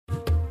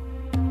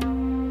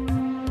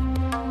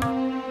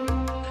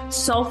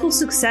Soulful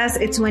success,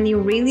 it's when you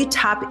really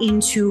tap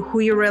into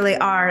who you really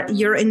are,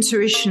 your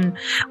intuition,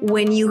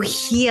 when you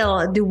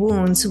heal the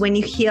wounds, when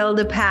you heal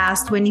the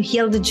past, when you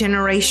heal the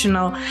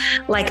generational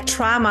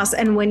traumas,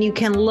 and when you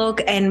can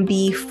look and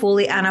be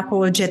fully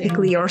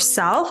unapologetically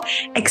yourself,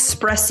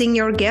 expressing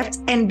your gift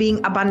and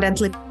being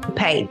abundantly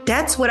paid.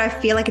 That's what I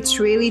feel like it's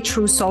really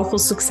true soulful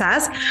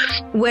success,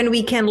 when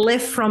we can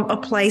live from a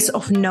place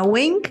of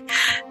knowing,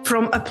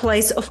 from a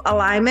place of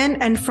alignment,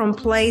 and from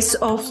place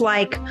of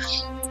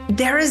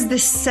there is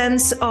this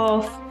sense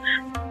of,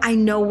 I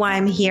know why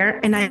I'm here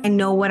and I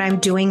know what I'm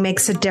doing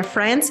makes a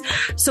difference.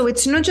 So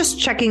it's not just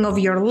checking off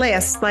your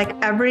list.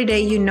 Every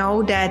day, you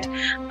know that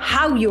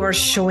how you are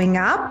showing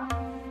up,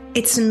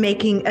 it's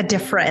making a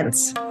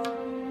difference.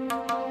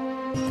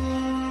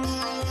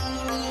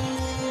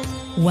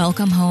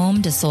 Welcome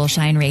home to Soul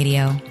Shine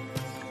Radio.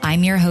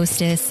 I'm your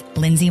hostess,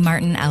 Lindsay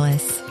Martin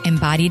Ellis,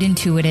 embodied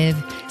intuitive,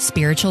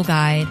 spiritual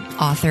guide,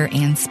 author,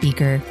 and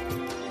speaker.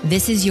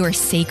 This is your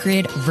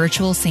sacred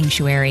virtual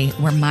sanctuary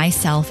where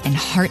myself and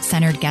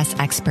heart-centered guest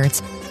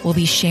experts will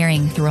be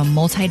sharing through a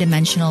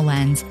multidimensional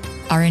lens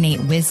our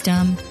innate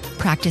wisdom,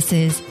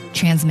 practices,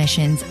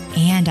 transmissions,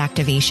 and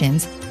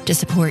activations to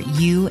support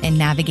you in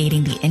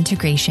navigating the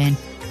integration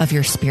of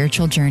your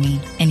spiritual journey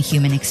and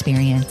human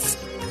experience.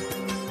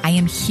 I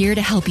am here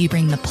to help you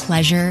bring the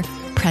pleasure,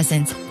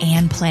 presence,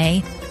 and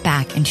play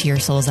back into your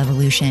soul's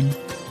evolution.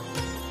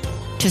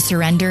 To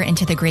surrender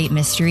into the great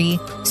mystery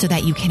so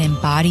that you can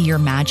embody your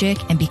magic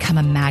and become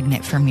a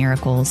magnet for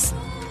miracles.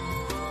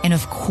 And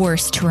of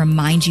course, to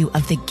remind you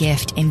of the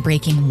gift in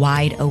breaking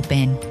wide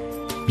open,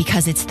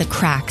 because it's the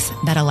cracks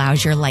that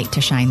allows your light to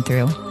shine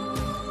through.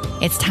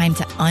 It's time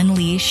to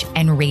unleash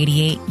and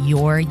radiate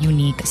your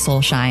unique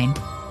soul shine,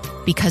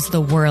 because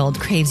the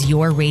world craves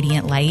your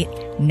radiant light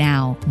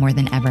now more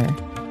than ever.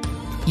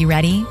 You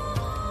ready?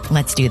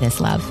 Let's do this,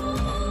 love.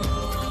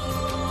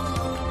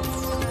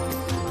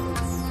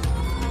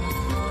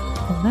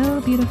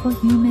 Hello, beautiful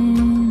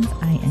humans.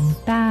 I am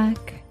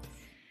back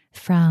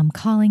from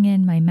calling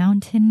in my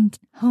mountain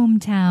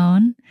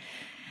hometown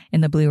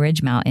in the Blue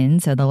Ridge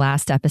Mountains. So the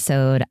last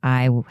episode,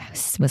 I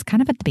was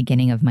kind of at the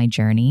beginning of my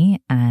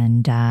journey,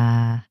 and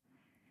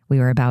we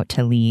were about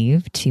to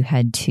leave to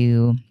head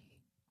to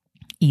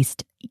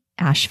East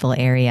Asheville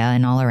area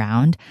and all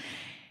around.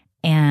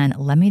 And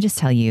let me just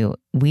tell you,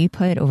 we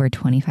put over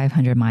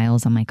 2,500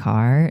 miles on my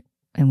car,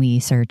 and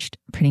we searched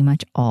pretty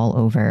much all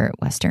over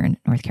Western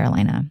North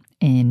Carolina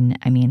in,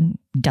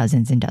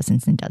 dozens and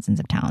dozens and dozens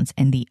of towns.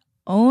 And the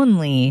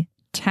only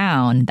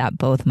town that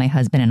both my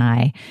husband and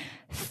I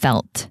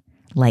felt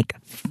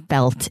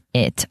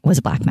it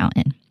was Black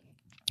Mountain.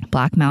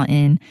 Black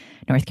Mountain,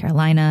 North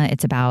Carolina.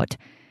 It's about,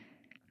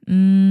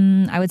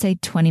 I would say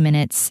 20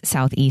 minutes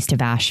southeast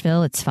of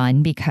Asheville. It's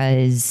fun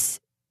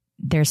because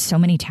there's so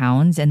many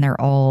towns and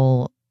they're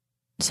all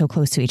so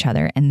close to each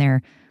other, and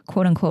they're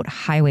quote unquote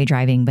highway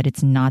driving, but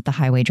it's not the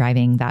highway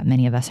driving that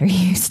many of us are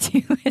used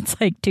to. It's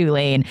like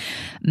 2-lane,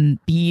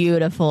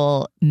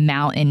 beautiful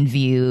mountain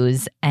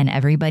views, and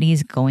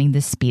everybody's going the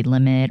speed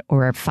limit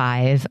or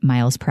 5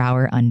 miles per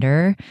hour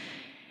under.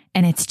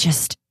 And it's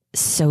just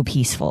so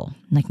peaceful.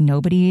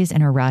 Nobody's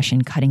in a rush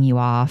and cutting you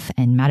off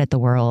and mad at the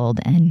world.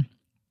 And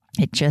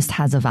it just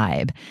has a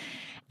vibe.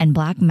 And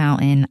Black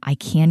Mountain, I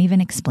can't even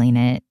explain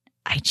it.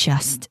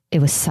 It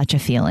was such a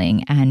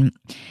feeling. And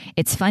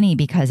it's funny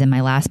because in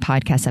my last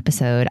podcast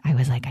episode, I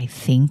was like, I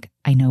think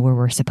I know where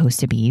we're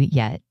supposed to be,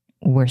 yet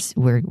we're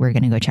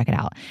going to go check it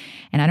out.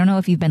 And I don't know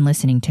if you've been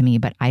listening to me,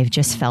 but I've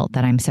just felt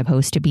that I'm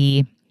supposed to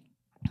be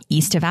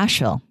east of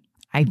Asheville.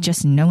 I've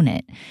just known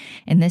it.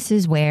 And this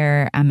is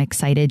where I'm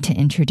excited to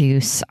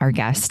introduce our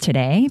guest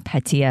today,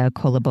 Petia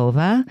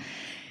Kolibova.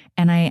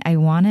 And I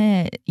want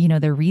to,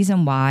 the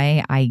reason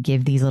why I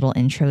give these little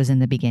intros in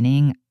the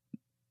beginning,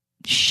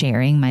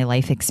 sharing my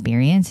life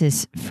experience,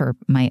 is for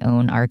my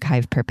own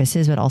archive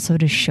purposes, but also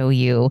to show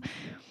you,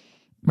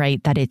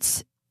 right, that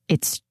it's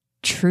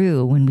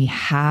true when we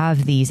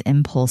have these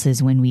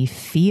impulses, when we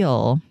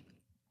feel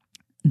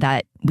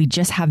that we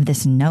just have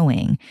this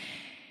knowing.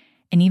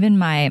 And even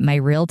my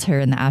realtor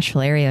in the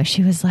Asheville area,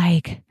 she was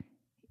like,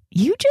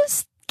 you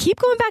just keep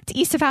going back to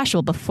east of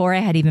Asheville, before I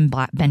had even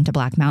been to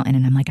Black Mountain.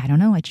 And I'm like, I don't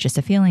know. It's just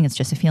a feeling. It's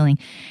just a feeling.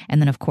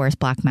 And then of course,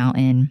 Black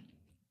Mountain,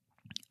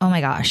 oh my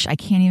gosh, I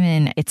can't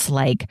even, it's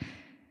like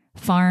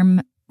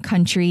farm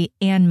country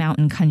and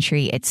mountain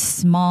country. It's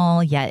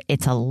small, yet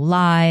it's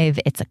alive.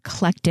 It's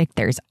eclectic.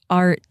 There's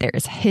art,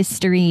 there's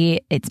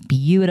history. It's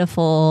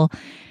beautiful.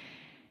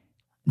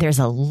 There's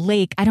a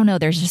lake. I don't know.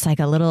 There's just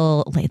a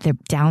little, the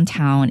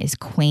downtown is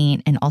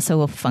quaint and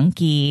also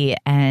funky,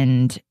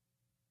 and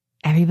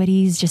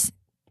everybody's just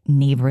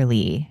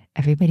neighborly.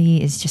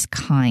 Everybody is just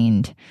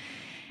kind.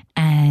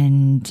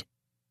 And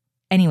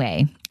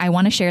anyway, I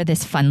want to share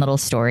this fun little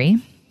story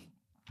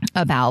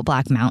about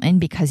Black Mountain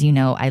because,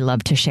 I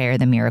love to share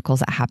the miracles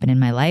that happen in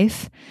my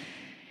life.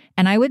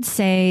 And I would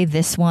say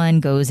this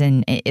one goes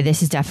in,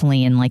 this is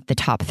definitely in the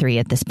top 3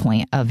 at this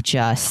point of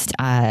just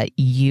a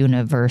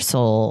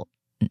universal,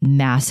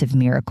 massive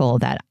miracle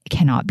that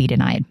cannot be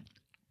denied.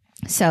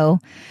 So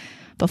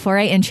Before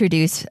I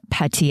introduce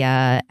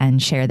Petia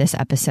and share this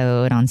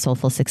episode on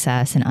soulful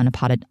success and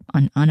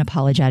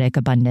unapologetic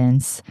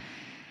abundance,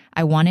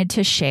 I wanted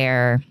to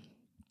share,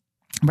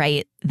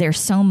 right, there's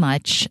so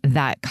much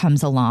that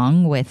comes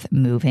along with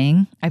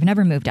moving. I've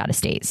never moved out of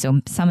state. So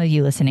some of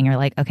you listening are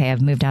like, okay,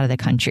 I've moved out of the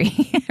country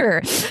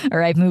or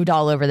I've moved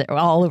all over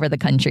the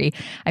country.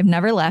 I've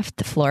never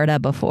left Florida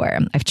before.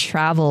 I've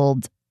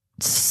traveled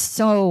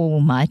so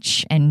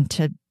much and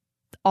to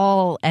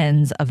all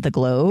ends of the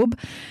globe.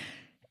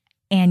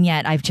 And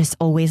yet I've just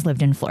always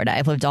lived in Florida.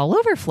 I've lived all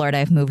over Florida.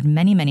 I've moved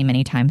many, many,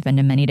 many times, been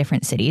to many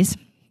different cities.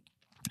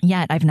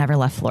 Yet I've never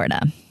left Florida.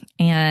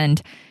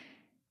 And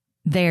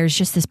there's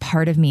just this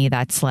part of me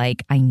that's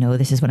like, I know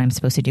this is what I'm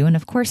supposed to do. And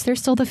of course, there's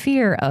still the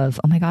fear of,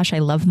 oh my gosh, I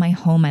love my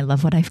home. I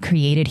love what I've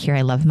created here.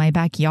 I love my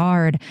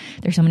backyard.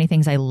 There's so many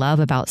things I love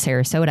about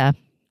Sarasota.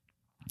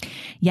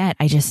 Yet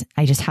I just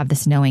have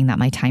this knowing that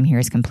my time here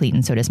is complete,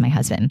 and so does my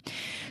husband.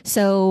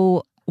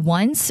 So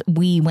once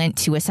we went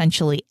to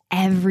essentially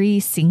every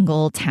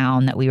single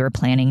town that we were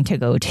planning to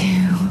go to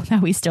that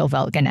we still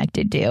felt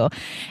connected to.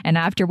 And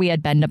after we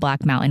had been to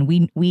Black Mountain,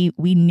 we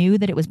knew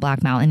that it was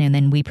Black Mountain. And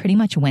then we pretty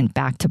much went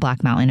back to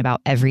Black Mountain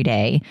about every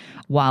day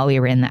while we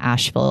were in the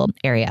Asheville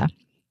area.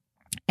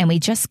 And we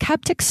just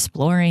kept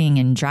exploring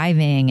and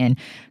driving and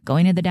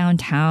going to the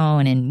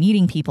downtown and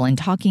meeting people and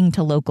talking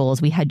to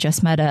locals. We had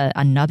just met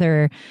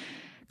another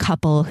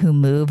couple who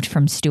moved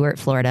from Stuart,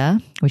 Florida,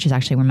 which is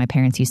actually where my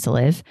parents used to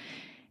live,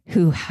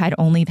 who had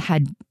only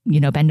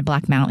been to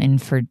Black Mountain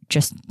for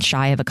just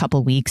shy of a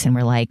couple weeks. And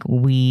we're like,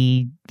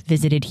 we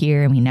visited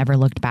here and we never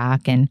looked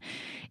back. And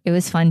it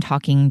was fun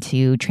talking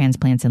to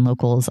transplants and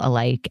locals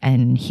alike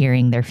and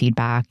hearing their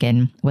feedback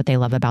and what they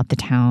love about the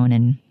town.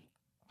 And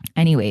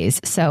anyways,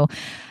 so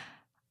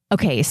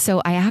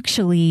I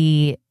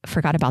actually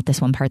forgot about this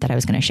one part that I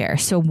was going to share.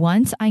 So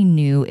once I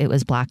knew it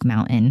was Black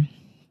Mountain,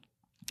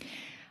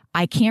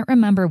 I can't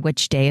remember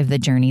which day of the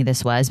journey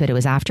this was, but it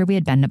was after we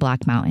had been to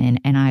Black Mountain,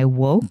 and I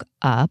woke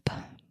up.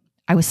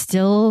 It was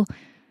still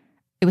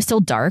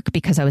dark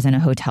because I was in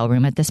a hotel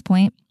room at this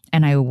point,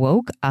 and I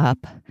woke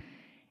up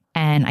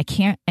and I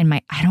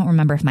don't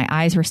remember if my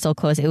eyes were still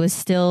closed. It was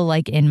still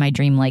like in my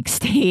dreamlike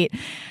state.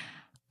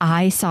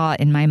 I saw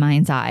in my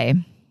mind's eye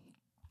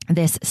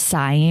this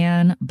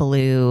cyan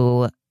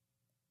blue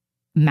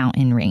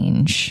mountain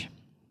range.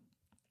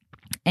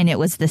 And it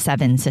was the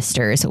Seven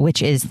Sisters,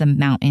 which is the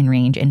mountain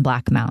range in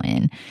Black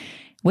Mountain,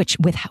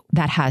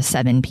 that has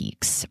 7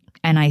 peaks.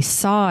 And I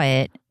saw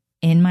it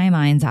in my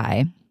mind's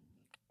eye,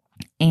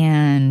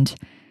 and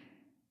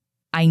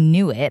I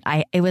knew it.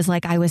 It was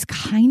like I was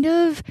kind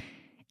of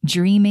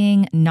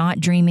dreaming, not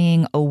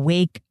dreaming,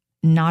 awake,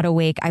 not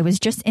awake. I was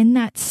just in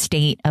that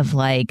state of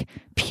like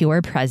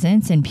pure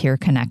presence and pure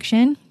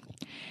connection.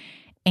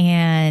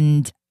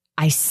 And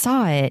I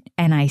saw it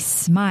and I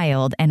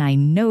smiled and I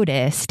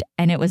noticed,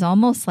 and it was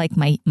almost like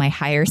my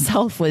higher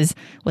self was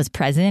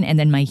present, and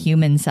then my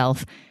human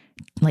self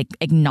like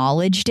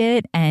acknowledged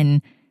it,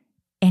 and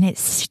it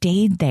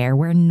stayed there,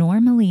 where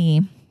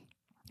normally,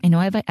 I know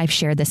I've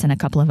shared this in a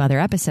couple of other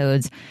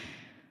episodes,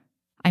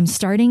 I'm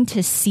starting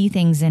to see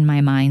things in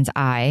my mind's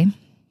eye.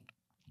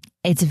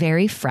 It's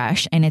very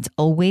fresh, and it's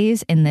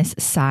always in this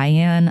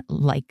cyan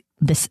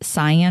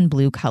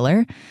blue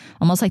color,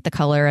 almost like the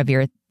color of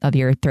your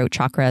throat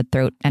chakra,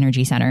 throat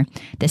energy center,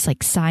 this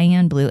like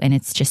cyan blue. And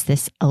it's just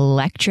this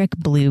electric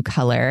blue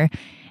color,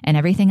 and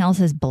everything else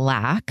is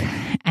black.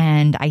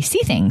 And I see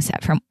things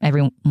from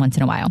every once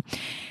in a while.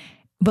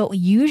 But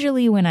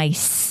usually when I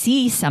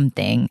see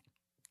something,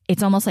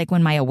 it's almost like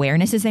when my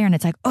awareness is there and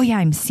it's like, oh yeah,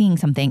 I'm seeing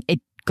something,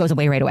 it goes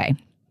away right away.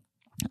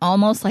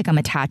 Almost like I'm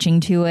attaching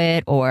to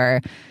it,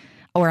 or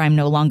I'm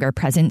no longer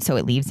present, so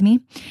it leaves me.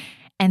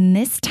 And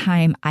this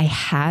time I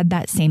had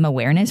that same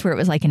awareness where it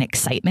was like an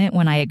excitement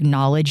when I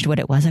acknowledged what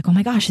it was, like, oh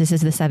my gosh, this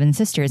is the Seven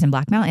Sisters in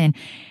Black Mountain.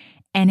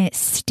 And it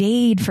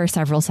stayed for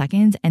several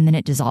seconds, and then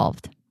it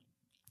dissolved.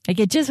 Like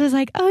it just was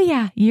like, oh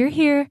yeah, you're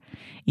here.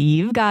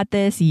 You've got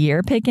this.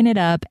 You're picking it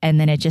up.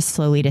 And then it just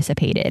slowly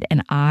dissipated.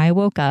 And I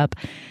woke up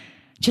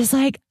just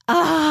like,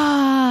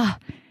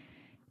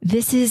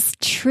 this is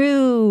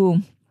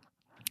true.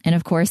 And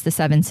of course, the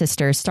Seven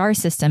Sisters star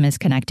system is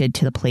connected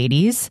to the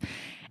Pleiades.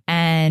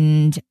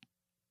 And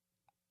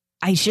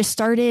I just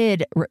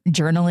started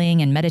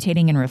journaling and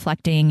meditating and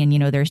reflecting.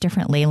 And, there's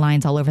different ley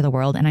lines all over the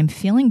world. And I'm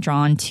feeling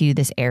drawn to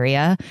this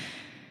area.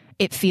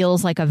 It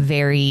feels like a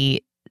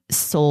very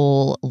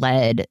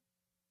soul-led,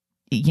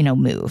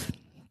 move.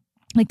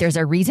 Like there's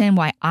a reason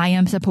why I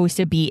am supposed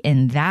to be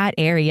in that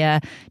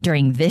area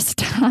during this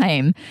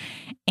time.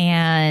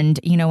 And,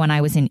 when I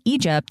was in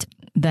Egypt,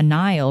 the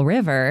Nile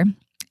River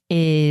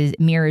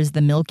mirrors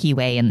the Milky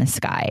Way in the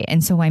sky.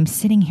 And so I'm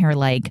sitting here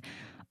like,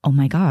 oh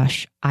my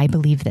gosh, I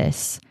believe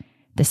this.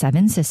 The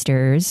Seven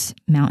Sisters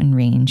mountain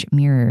range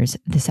mirrors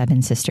the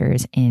Seven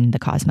Sisters in the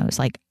cosmos.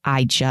 Like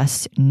I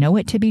just know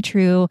it to be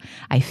true.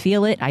 I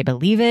feel it. I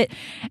believe it.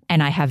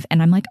 And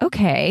I'm like,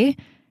 okay,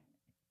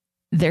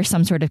 there's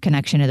some sort of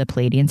connection to the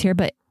Pleiadians here,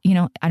 but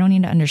I don't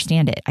need to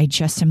understand it. I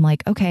just am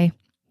like, okay,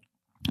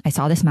 I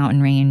saw this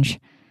mountain range.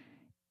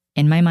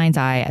 in my mind's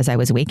eye, as I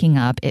was waking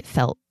up, it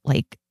felt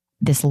like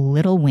this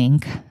little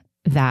wink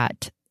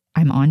that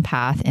I'm on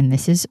path and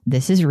this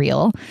is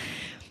real.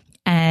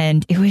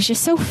 And it was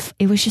just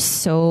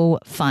so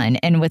fun.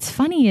 And what's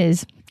funny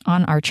is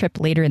on our trip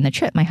later in the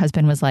trip, my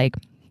husband was like,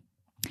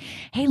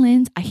 hey,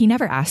 Linz, he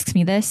never asks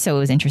me this. So it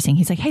was interesting.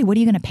 He's like, hey, what are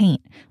you going to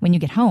paint when you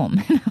get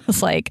home? And I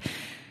was like,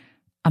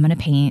 I'm going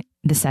to paint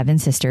the Seven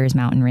Sisters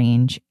mountain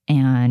range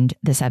and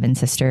the Seven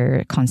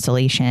Sister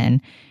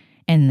constellation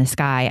in the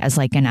sky as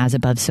like an as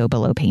above, so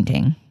below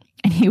painting.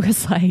 And he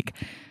was like,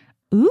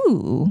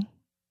 ooh,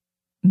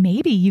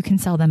 maybe you can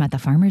sell them at the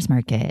farmer's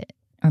market.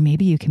 Or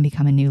maybe you can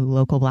become a new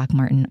local Black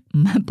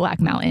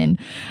Mountain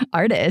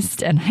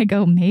artist. And I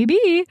go, maybe,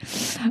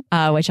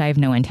 which I have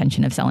no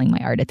intention of selling my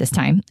art at this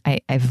time.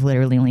 I've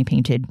literally only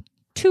painted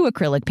 2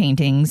 acrylic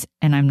paintings,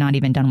 and I'm not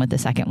even done with the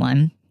second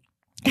one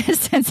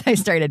since I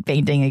started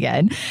painting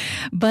again.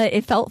 But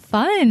it felt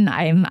fun.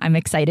 I'm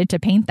excited to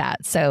paint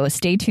that. So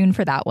stay tuned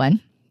for that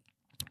one.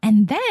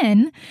 And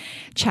then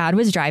Chad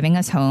was driving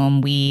us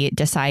home. We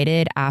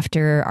decided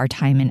after our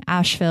time in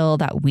Asheville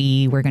that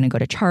we were going to go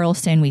to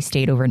Charleston. We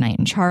stayed overnight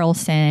in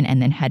Charleston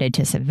and then headed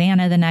to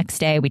Savannah the next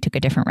day. We took a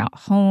different route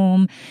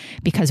home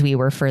because we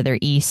were further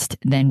east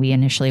than we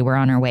initially were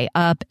on our way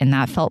up. And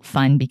that felt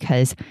fun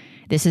because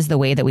this is the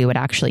way that we would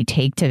actually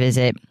take to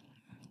visit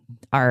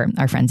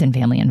our friends and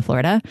family in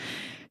Florida.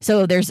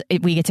 So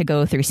we get to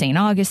go through St.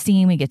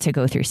 Augustine, we get to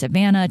go through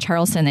Savannah,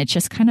 Charleston. It's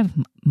just kind of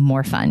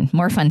more fun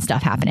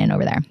stuff happening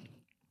over there.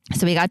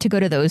 So we got to go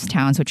to those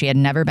towns, which we had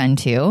never been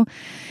to,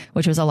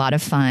 which was a lot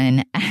of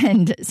fun.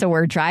 And so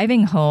we're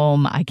driving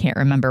home. I can't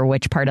remember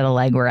which part of the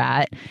leg we're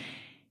at.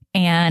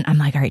 And I'm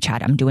like, all right,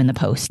 Chad, I'm doing the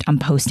post. I'm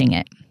posting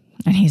it.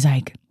 And he's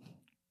like,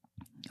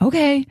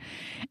 okay.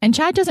 And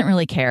Chad doesn't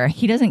really care.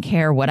 He doesn't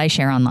care what I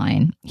share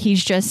online.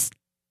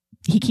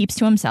 He keeps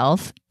to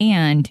himself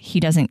and he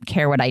doesn't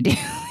care what I do.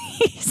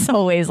 He's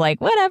always like,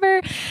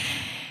 whatever.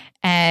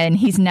 And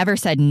he's never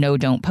said, no,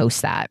 don't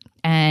post that.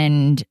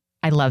 And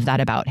I love that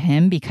about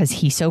him because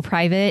he's so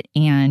private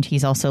and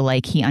he's also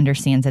like, he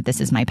understands that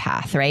this is my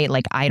path, right?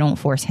 Like I don't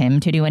force him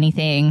to do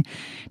anything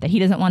that he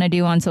doesn't want to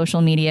do on social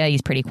media.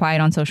 He's pretty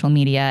quiet on social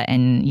media.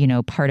 And,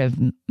 part of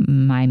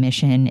my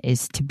mission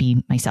is to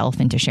be myself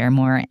and to share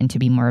more and to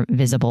be more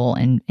visible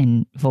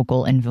and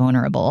vocal and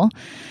vulnerable.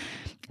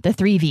 The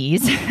 3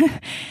 V's.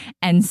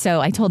 And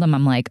so I told him,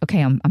 I'm like,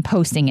 okay, I'm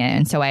posting it.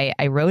 And so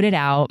I wrote it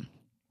out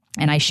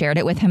and I shared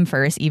it with him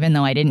first, even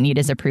though I didn't need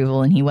his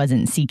approval and he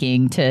wasn't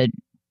seeking to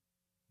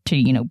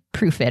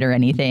proof it or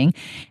anything.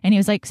 And he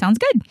was like, sounds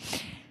good.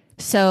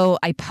 So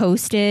I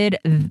posted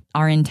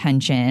our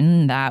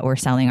intention that we're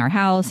selling our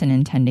house and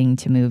intending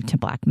to move to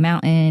Black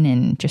Mountain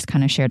and just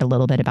kind of shared a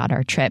little bit about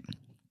our trip.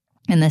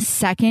 And the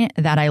second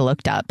that I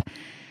looked up,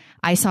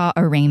 I saw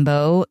a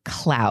rainbow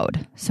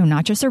cloud. So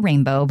not just a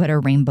rainbow, but a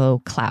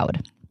rainbow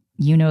cloud.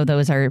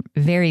 Those are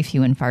very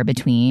few and far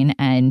between.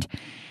 And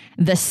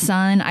the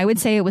sun, I would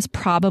say it was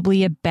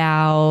probably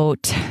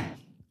about,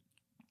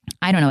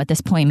 I don't know, at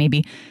this point,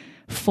 maybe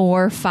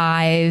 4 or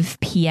 5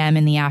 p.m.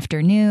 in the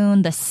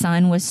afternoon. The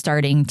sun was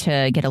starting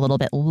to get a little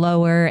bit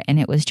lower and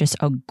it was just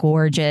a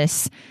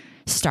gorgeous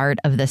start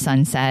of the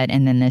sunset.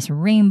 And then this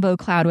rainbow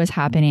cloud was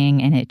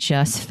happening and it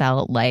just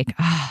felt like,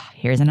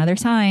 here's another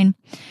sign.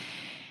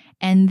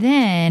 And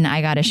then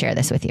I got to share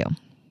this with you.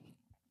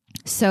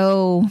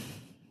 So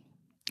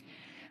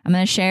I'm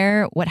going to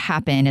share what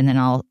happened and then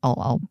I'll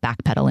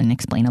backpedal and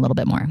explain a little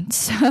bit more.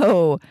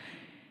 So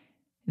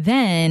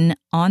then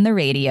on the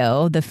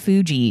radio, the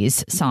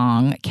Fugees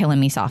song, Killing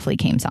Me Softly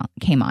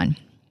came on.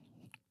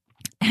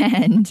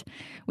 And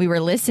we were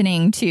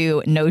listening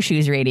to No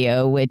Shoes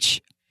Radio,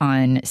 which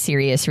on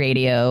Sirius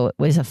Radio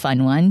was a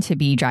fun one to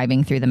be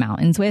driving through the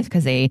mountains with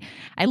because let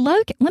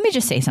me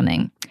just say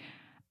something.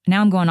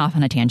 Now I'm going off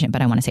on a tangent,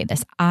 but I want to say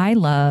this.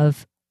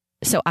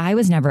 So I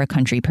was never a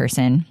country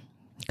person,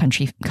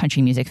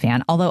 country music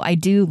fan, although I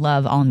do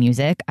love all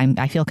music.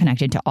 I feel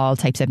connected to all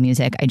types of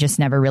music. I just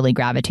never really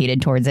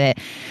gravitated towards it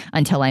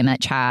until I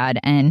met Chad.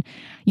 And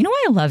you know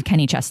why I love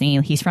Kenny Chesney?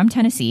 He's from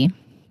Tennessee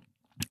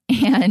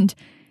and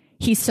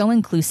he's so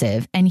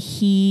inclusive. And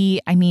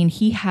he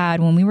had,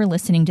 when we were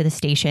listening to the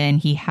station,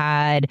 he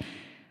had,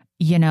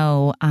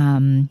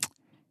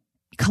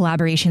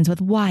 collaborations with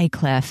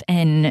Wyclef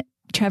and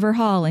Trevor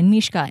Hall and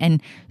Mishka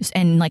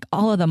and like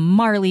all of the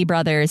Marley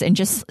brothers and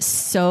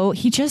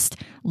he just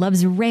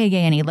loves reggae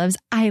and he loves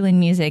island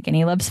music and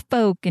he loves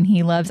folk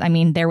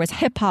and there was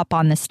hip hop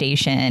on the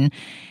station.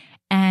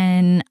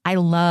 And I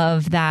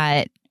love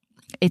that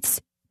it's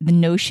the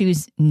No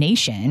Shoes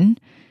Nation,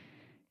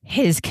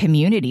 his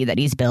community that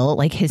he's built,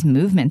 like his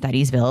movement that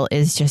he's built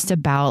is just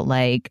about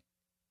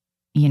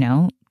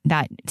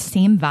that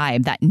same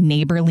vibe, that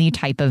neighborly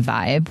type of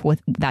vibe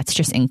that's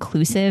just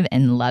inclusive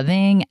and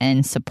loving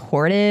and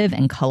supportive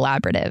and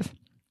collaborative.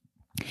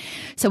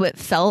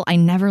 So I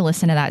never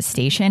listened to that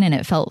station and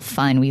it felt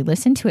fun. We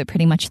listened to it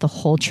pretty much the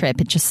whole trip.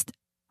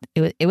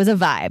 It was a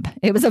vibe.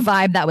 It was a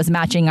vibe that was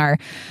matching the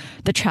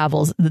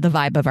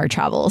vibe of our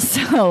travels.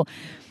 So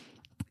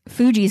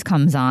Fugees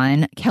comes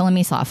on, Killing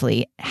Me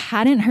Softly.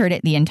 Hadn't heard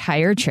it the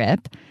entire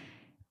trip.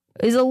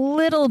 It was a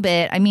little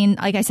bit, I mean,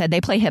 like I said,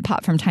 they play hip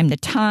hop from time to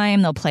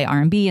time. They'll play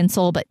R&B and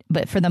soul, but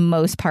for the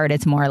most part,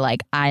 it's more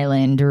like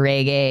island,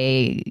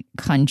 reggae,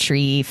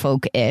 country,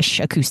 folk-ish,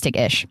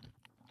 acoustic-ish.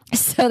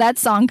 So that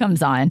song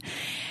comes on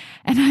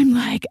and I'm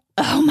like,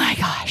 oh my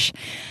gosh,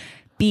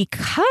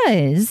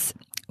 because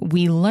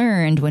we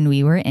learned when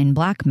we were in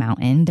Black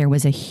Mountain, there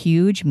was a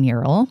huge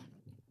mural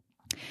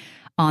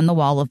on the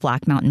wall of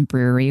Black Mountain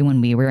Brewery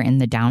when we were in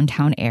the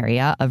downtown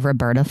area of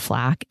Roberta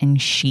Flack.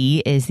 And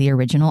she is the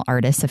original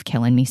artist of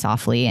Killing Me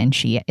Softly. And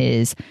she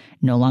is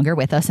no longer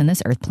with us in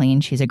this earth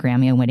plane. She's a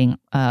Grammy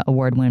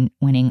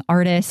award-winning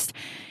artist.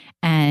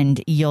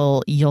 And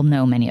you'll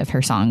know many of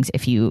her songs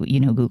if you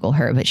Google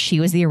her. But she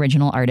was the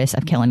original artist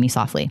of Killing Me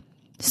Softly.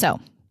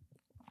 So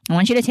I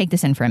want you to take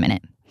this in for a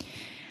minute.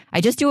 I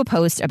just do a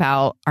post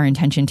about our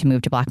intention to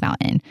move to Black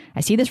Mountain.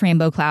 I see this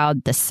rainbow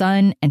cloud. The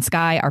sun and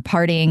sky are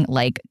parting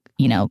like,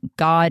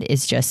 God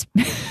is just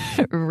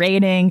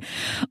raining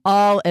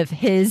all of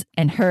his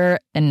and her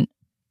and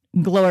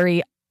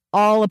glory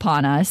all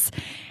upon us.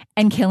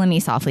 And Killing Me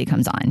Softly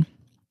comes on,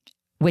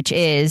 which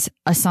is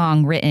a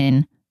song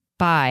written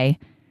by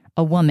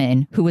a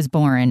woman who was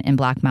born in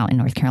Black Mountain,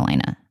 North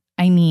Carolina.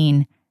 I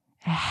mean,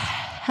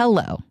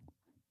 hello.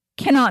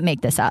 Cannot make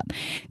this up.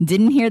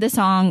 Didn't hear the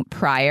song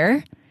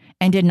prior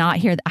and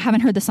I haven't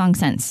heard the song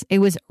since. It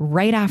was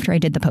right after I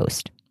did the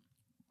post.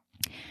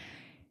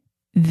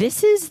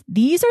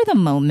 These are the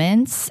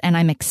moments, and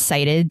I'm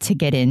excited to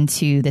get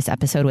into this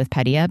episode with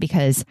Petia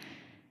because,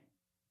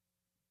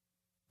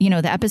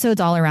 the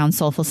episode's all around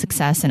soulful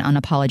success and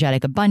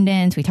unapologetic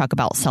abundance. We talk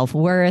about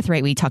self-worth,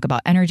 right? We talk about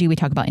energy. We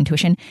talk about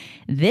intuition.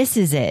 This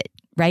is it,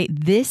 right?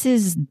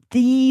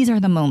 These are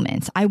the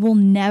moments. I will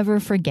never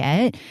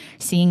forget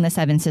seeing the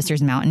Seven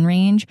Sisters mountain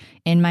range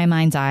in my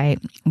mind's eye,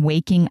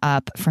 waking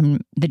up from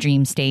the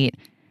dream state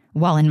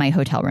while in my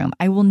hotel room.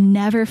 I will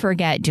never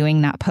forget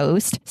doing that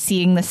post,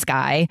 seeing the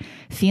sky,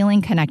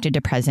 feeling connected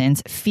to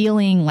presence,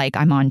 feeling like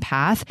I'm on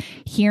path,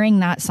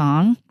 hearing that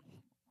song.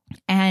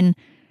 And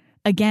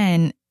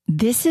again,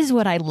 this is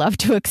what I love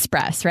to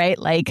express, right?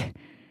 Like, even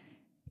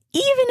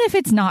if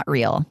it's not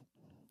real,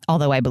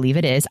 although I believe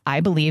it is,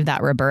 I believe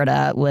that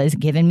Roberta was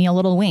giving me a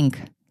little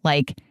wink.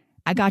 Like,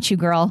 I got you,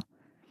 girl.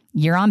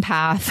 You're on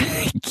path.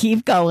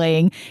 Keep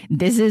going.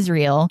 This is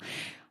real.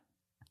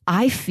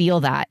 I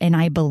feel that and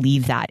I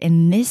believe that.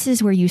 And this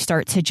is where you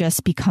start to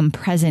just become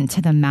present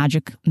to the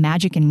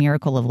magic and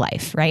miracle of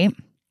life, right?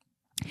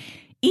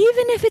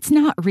 Even if it's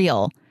not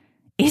real,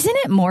 isn't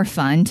it more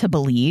fun to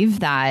believe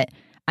that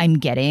I'm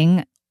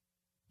getting,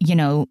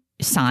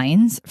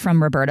 signs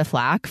from Roberta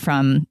Flack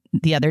from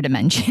the other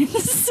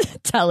dimensions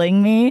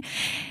telling me,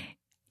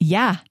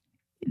 yeah,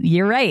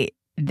 you're right.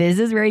 This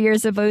is where you're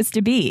supposed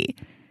to be,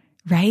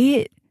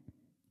 right?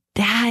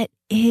 That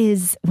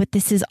is what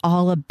this is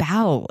all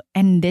about.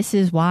 And this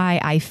is why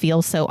I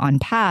feel so on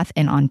path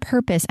and on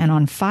purpose and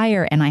on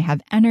fire and I have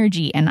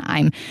energy and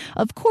I'm,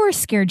 of course,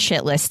 scared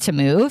shitless to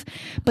move.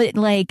 But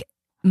like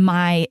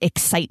my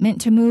excitement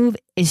to move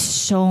is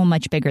so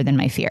much bigger than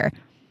my fear.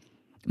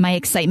 My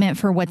excitement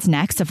for what's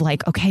next of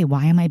like, okay,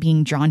 why am I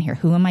being drawn here?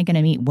 Who am I going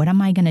to meet? What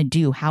am I going to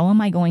do? How am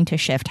I going to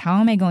shift?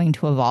 How am I going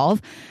to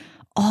evolve?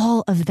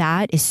 All of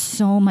that is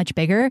so much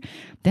bigger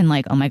than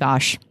like, oh my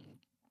gosh,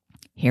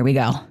 here we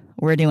go.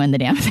 We're doing the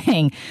damn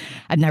thing.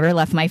 I've never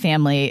left my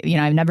family.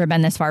 I've never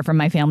been this far from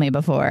my family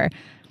before.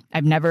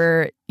 I've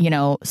never,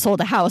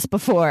 sold a house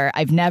before.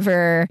 I've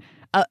never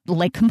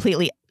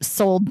completely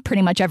sold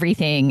pretty much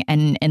everything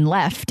and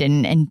left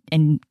and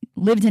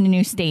lived in a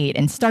new state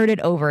and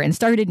started over and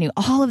started new.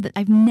 All of that.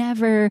 I've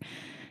never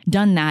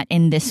done that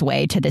in this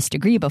way to this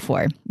degree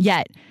before.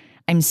 Yet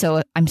I'm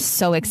so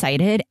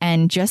excited.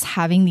 And just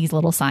having these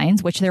little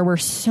signs, which there were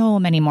so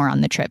many more on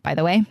the trip, by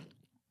the way.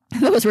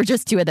 Those were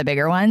just two of the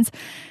bigger ones.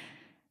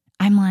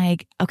 I'm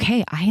like,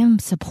 okay, I am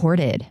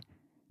supported.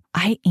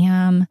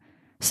 And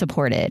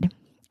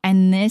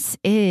this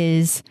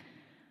is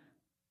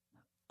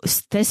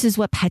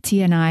what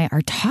Petia and I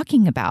are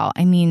talking about.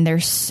 I mean,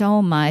 there's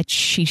so much.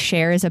 She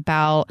shares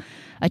about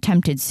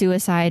attempted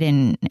suicide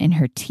in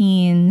her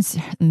teens,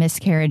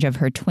 miscarriage of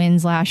her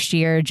twins last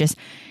year, just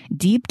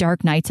deep,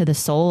 dark nights of the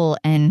soul,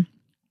 and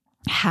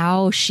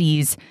how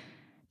she's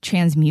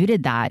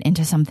transmuted that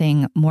into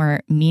something more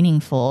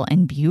meaningful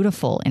and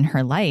beautiful in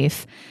her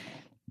life.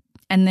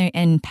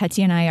 And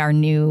Petia and I are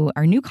new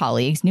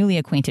colleagues, newly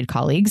acquainted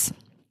colleagues.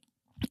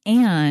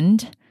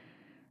 And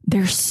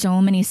there's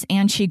so many,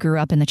 and she grew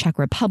up in the Czech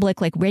Republic.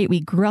 Like, right,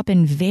 we grew up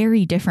in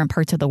very different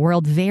parts of the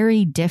world,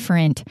 very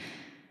different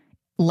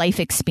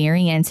life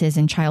experiences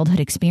and childhood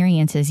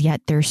experiences.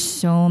 Yet there's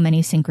so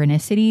many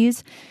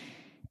synchronicities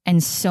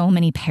and so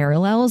many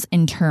parallels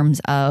in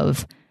terms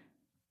of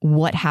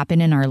what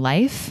happened in our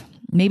life.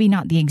 Maybe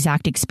not the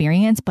exact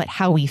experience, but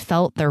how we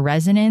felt, the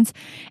resonance,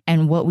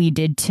 and what we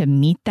did to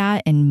meet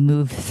that and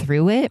move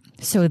through it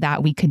so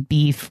that we could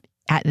be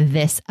at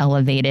this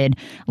elevated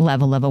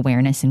level of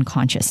awareness and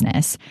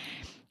consciousness.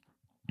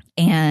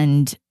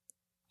 And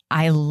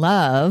I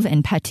love,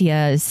 and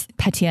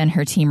Petia and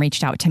her team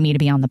reached out to me to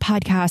be on the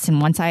podcast. And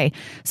once I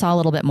saw a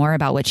little bit more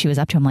about what she was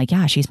up to, I'm like,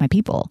 yeah, she's my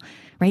people,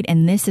 right?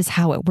 And this is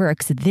how it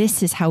works.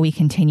 This is how we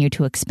continue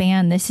to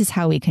expand. This is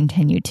how we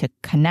continue to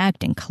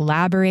connect and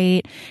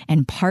collaborate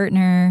and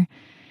partner.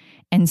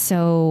 And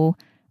so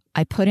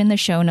I put in the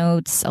show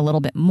notes a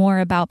little bit more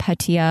about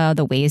Petia,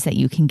 the ways that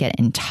you can get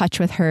in touch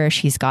with her.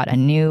 She's got a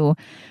new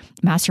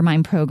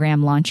mastermind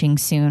program launching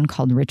soon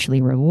called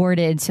Richly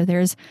Rewarded. So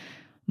there's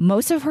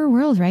most of her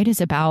world, right,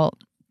 is about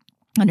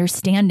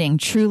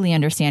truly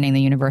understanding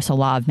the universal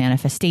law of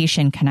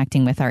manifestation,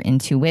 connecting with our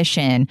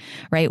intuition,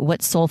 right?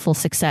 What soulful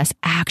success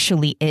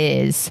actually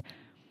is,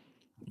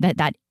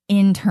 that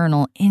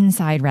internal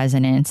inside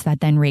resonance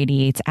that then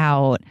radiates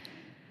out,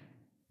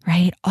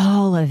 right?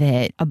 All of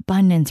it,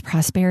 abundance,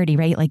 prosperity,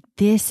 right? Like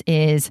this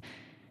is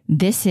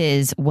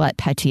what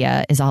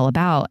Petia is all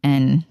about.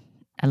 And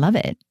I love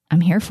it.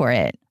 I'm here for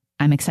it.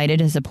 I'm excited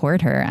to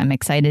support her. I'm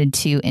excited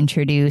to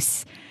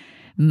introduce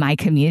my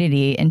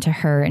community into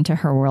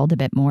her world a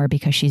bit more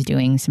because she's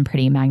doing some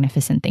pretty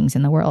magnificent things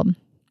in the world.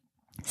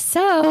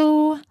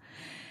 So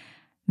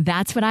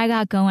that's what I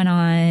got going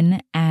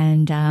on.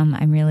 And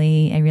I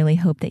really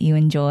hope that you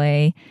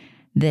enjoy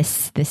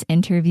this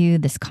interview,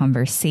 this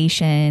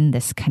conversation,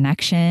 this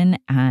connection,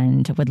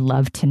 and would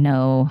love to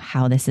know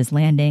how this is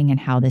landing and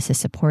how this is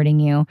supporting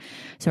you.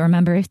 So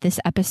remember, if this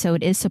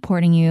episode is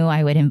supporting you,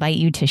 I would invite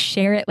you to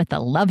share it with a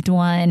loved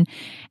one.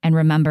 And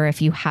remember,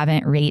 if you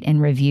haven't rate and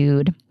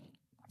reviewed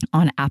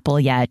on Apple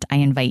yet, I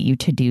invite you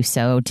to do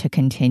so, to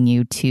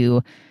continue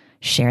to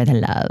share the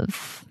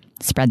love,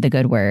 spread the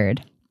good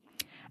word.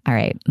 All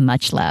right.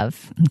 Much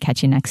love.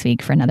 Catch you next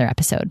week for another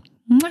episode.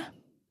 Mwah.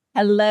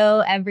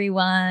 Hello,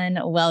 everyone.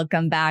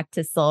 Welcome back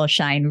to Soul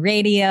Shine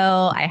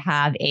Radio. I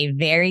have a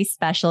very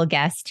special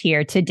guest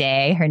here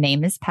today. Her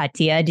name is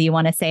Petia. Do you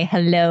want to say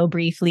hello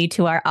briefly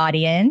to our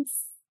audience?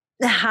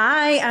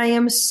 Hi, I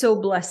am so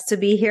blessed to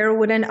be here.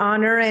 What an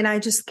honor. And I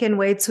just can't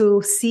wait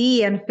to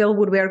see and feel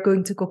what we are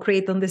going to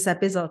co-create on this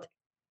episode.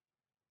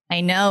 I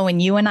know. When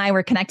you and I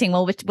were connecting,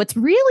 well, what's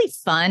really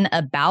fun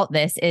about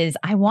this is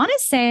I want to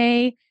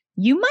say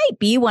you might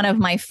be one of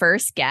my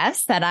first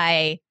guests that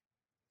I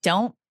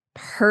don't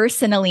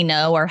personally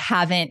know or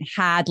haven't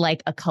had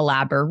like a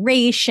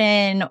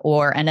collaboration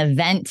or an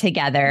event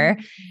together.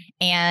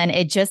 And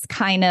it just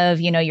kind of,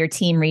 your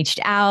team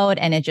reached out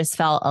and it just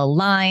felt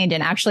aligned.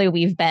 And actually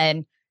we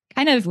had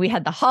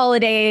the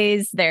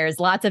holidays. There's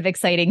lots of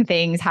exciting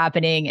things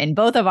happening in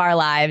both of our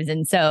lives.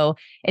 And so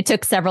it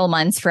took several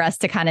months for us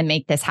to kind of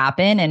make this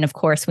happen. And of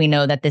course, we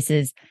know that this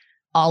is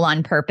all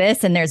on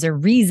purpose. And there's a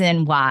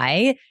reason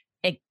why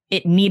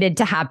it needed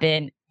to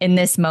happen in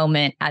this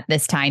moment at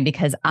this time,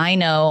 because I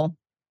know,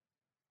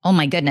 oh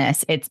my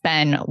goodness, it's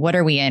been, what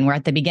are we in? We're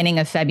at the beginning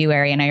of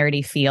February and I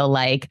already feel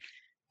like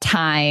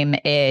time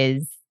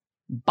is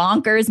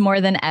bonkers more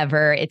than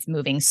ever. It's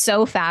moving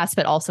so fast,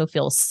 but also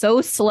feels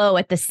so slow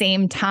at the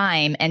same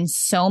time. And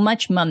so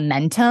much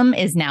momentum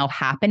is now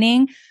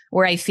happening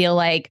where I feel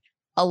like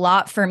a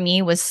lot for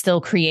me was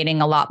still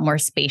creating a lot more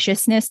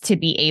spaciousness to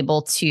be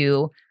able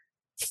to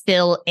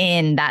fill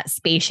in that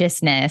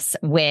spaciousness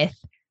with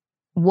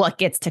what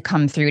gets to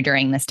come through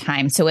during this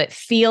time. So it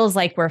feels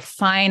like we're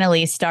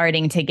finally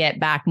starting to get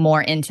back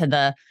more into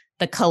the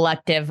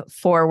collective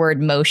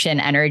forward motion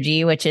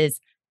energy, which is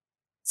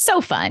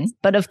so fun.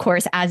 But of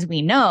course, as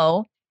we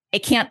know,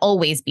 it can't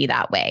always be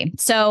that way.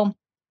 So,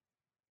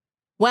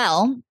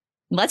 well,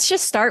 let's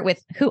just start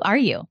with, who are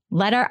you?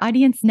 Let our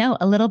audience know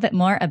a little bit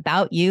more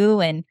about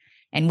you and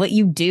what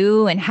you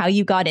do and how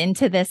you got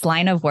into this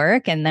line of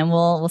work. And then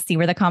we'll see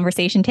where the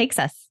conversation takes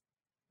us.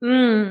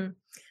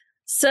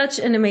 Such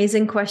an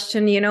amazing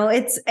question.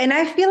 And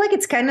I feel like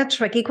it's kind of a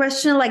tricky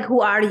question, like,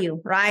 who are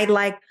you, right?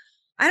 Like,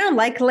 I don't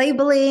like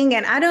labeling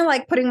and I don't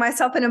like putting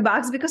myself in a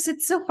box because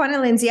it's so funny,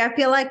 Lindsay. I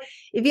feel like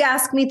if you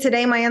ask me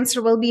today, my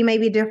answer will be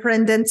maybe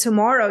different than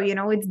tomorrow.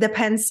 It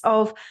depends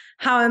of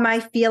how am I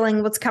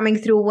feeling, what's coming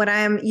through, what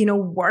I'm,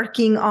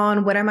 working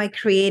on, what am I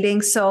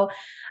creating. So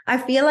I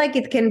feel like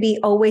it can be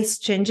always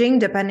changing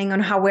depending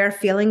on how we're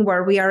feeling,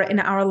 where we are in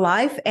our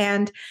life.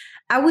 And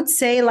I would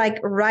say, like,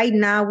 right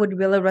now, what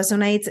really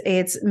resonates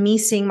is me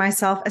seeing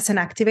myself as an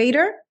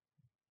activator,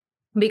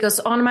 because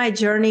on my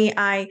journey,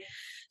 I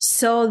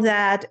saw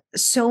that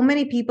so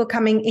many people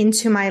coming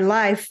into my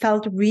life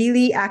felt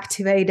really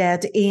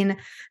activated in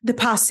the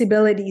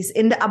possibilities,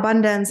 in the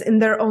abundance, in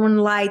their own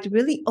light,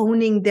 really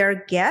owning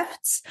their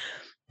gifts.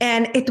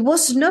 And it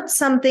was not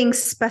something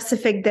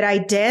specific that I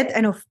did.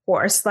 And of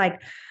course,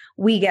 like,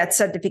 we get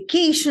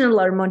certification,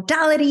 learn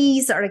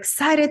modalities, are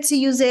excited to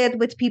use it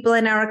with people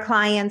and our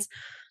clients.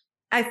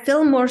 I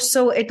feel more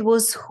so it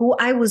was who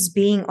I was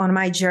being on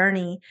my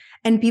journey,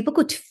 and people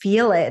could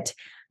feel it,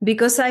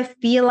 because I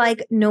feel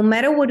like no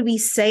matter what we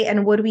say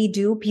and what we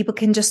do, people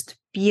can just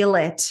feel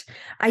it.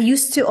 I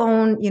used to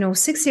own,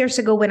 6 years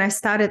ago when I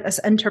started as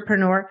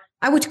entrepreneur,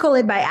 I would call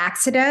it by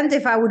accident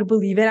if I would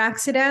believe in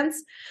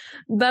accidents.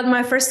 But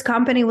my first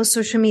company was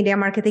social media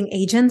marketing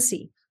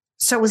agency.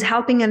 So I was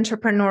helping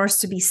entrepreneurs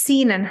to be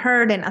seen and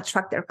heard and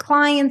attract their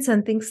clients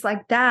and things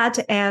like that.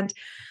 And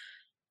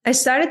I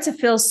started to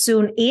feel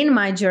soon in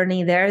my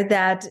journey there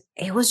that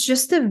it was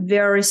just a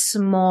very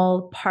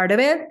small part of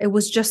it. It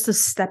was just a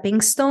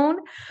stepping stone.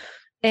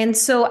 And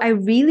so I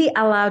really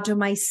allowed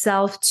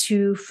myself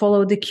to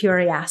follow the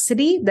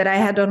curiosity that I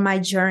had on my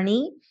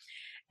journey.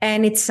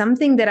 And it's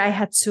something that I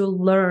had to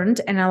learn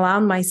and allow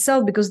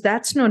myself, because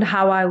that's not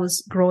how I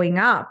was growing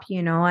up.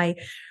 You know, I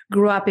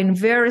grew up in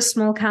very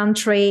small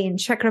country in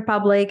Czech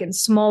Republic, in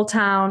small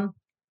town.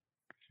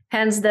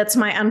 Hence, that's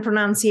my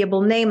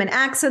unpronounceable name and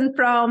accent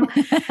from,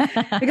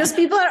 because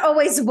people are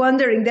always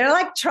wondering. They're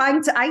like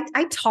trying to,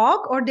 I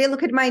talk, or they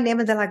look at my name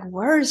and they're like,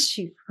 where is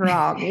she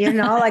from? You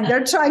know, like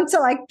they're trying to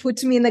like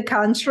put me in the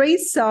country.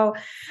 So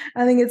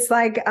I think it's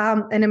like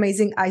an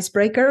amazing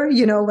icebreaker,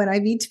 you know, when I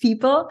meet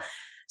people.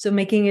 So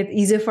making it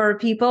easy for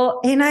people.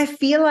 And I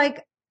feel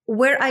like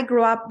where I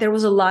grew up, there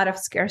was a lot of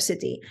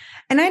scarcity.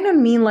 And I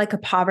don't mean like a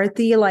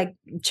poverty, like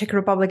Czech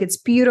Republic, it's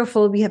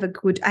beautiful. We have a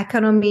good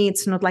economy.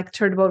 It's not like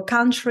third world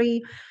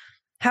country.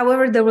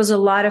 However, there was a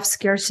lot of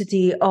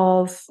scarcity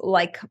of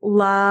like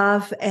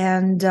love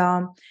and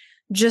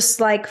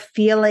just like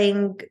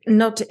feeling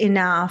not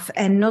enough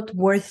and not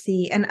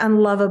worthy and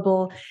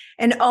unlovable.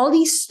 And all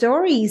these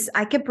stories,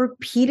 I kept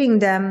repeating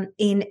them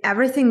in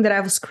everything that I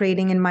was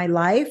creating in my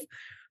life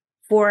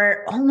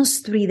for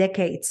almost 3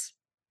 decades.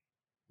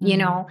 You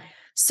know,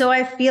 so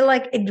I feel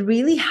like it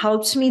really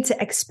helped me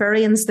to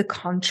experience the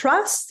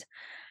contrast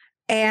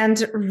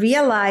and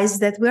realize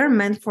that we're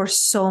meant for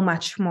so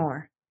much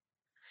more.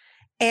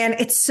 And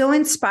it's so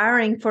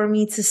inspiring for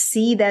me to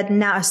see that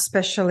now,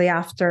 especially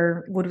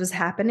after what was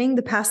happening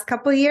the past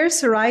couple of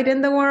years, right,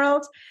 in the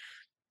world.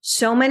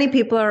 So many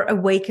people are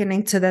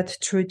awakening to that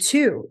truth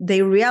too.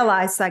 They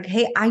realize like,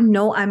 hey, I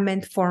know I'm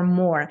meant for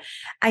more.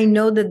 I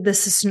know that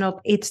this is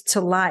not it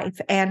to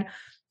life. And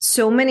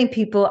so many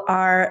people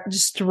are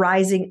just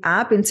rising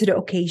up into the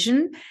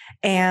occasion.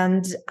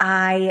 And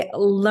I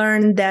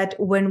learned that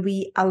when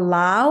we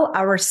allow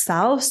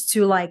ourselves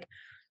to like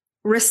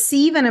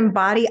receive and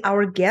embody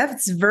our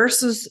gifts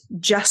versus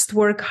just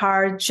work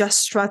hard, just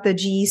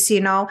strategies, you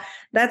know,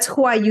 that's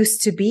who I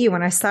used to be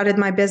when I started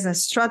my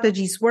business,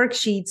 strategies,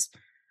 worksheets,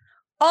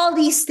 all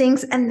these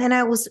things. And then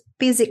I was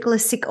physically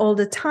sick all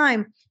the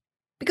time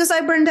because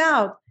I burned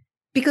out,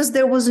 because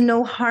there was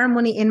no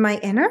harmony in my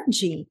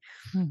energy.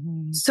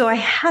 Mm-hmm. So I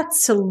had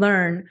to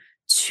learn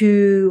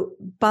to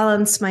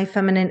balance my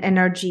feminine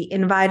energy,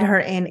 invite her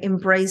in,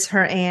 embrace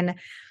her in.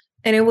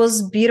 And it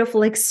was a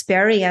beautiful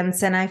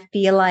experience. And I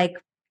feel like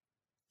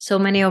so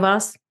many of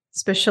us,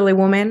 especially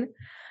women,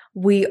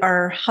 we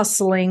are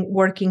hustling,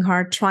 working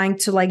hard, trying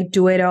to like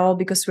do it all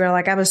because we're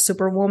like, I'm a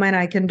superwoman.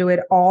 I can do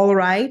it all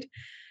right.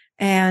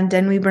 And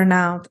then we burn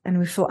out and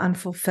we feel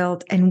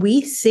unfulfilled and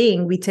we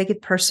take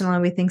it personally.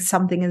 And we think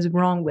something is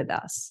wrong with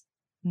us.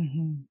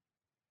 Mm-hmm.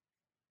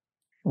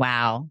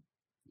 Wow.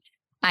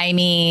 I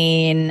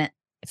mean,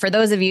 for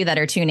those of you that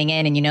are tuning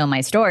in and you know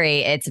my story,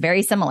 it's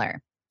very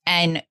similar.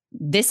 And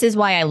this is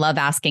why I love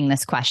asking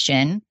this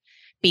question,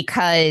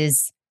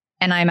 because,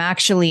 and I'm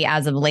actually,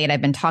 as of late,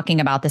 I've been talking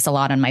about this a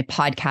lot on my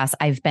podcast.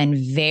 I've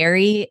been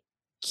very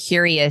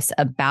curious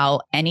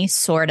about any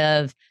sort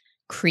of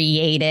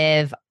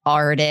creative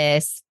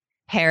artist,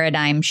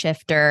 paradigm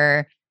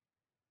shifter,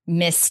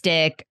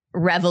 mystic,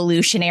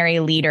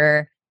 revolutionary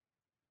leader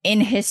in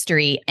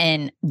history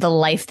and the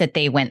life that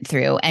they went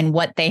through and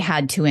what they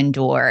had to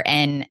endure.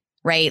 And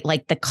right,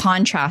 like the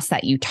contrast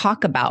that you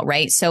talk about,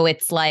 right? So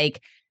it's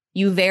like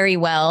you very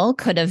well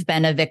could have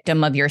been a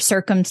victim of your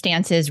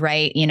circumstances,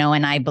 right? You know,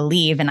 and I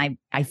believe, and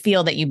I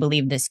feel that you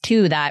believe this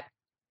too, that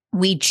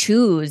we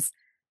choose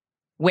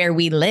where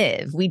we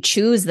live. We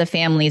choose the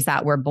families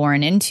that we're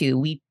born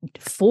into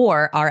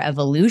for our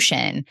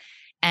evolution.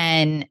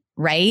 And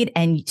right.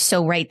 And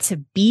so, right, to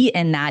be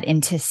in that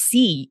and to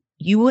see,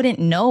 you wouldn't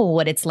know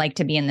what it's like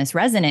to be in this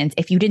resonance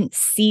if you didn't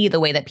see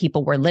the way that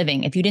people were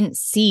living, if you didn't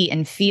see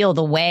and feel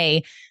the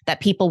way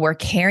that people were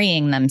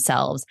carrying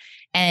themselves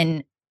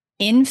and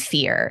in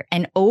fear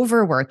and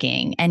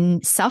overworking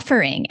and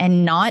suffering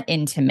and not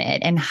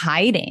intimate and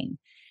hiding.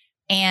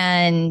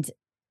 And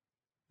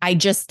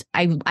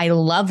I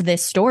love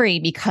this story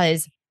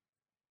because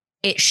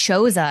it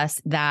shows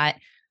us that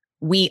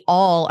we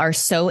all are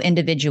so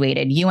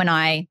individuated. You and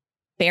I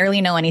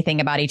barely know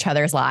anything about each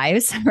other's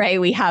lives,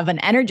 right? We have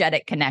an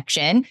energetic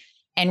connection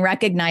and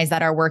recognize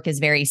that our work is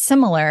very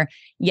similar,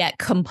 yet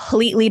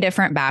completely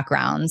different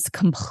backgrounds,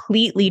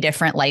 completely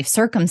different life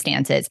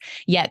circumstances,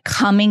 yet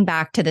coming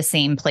back to the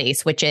same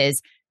place, which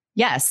is,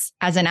 yes,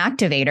 as an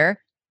activator,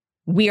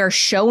 we are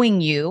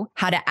showing you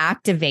how to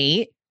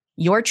activate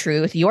your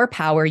truth, your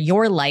power,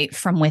 your light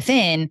from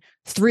within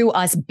through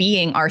us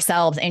being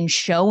ourselves and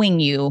showing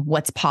you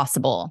what's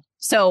possible.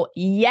 So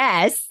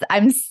yes,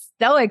 I'm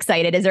so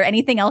excited. Is there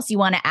anything else you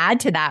want to add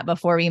to that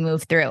before we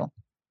move through?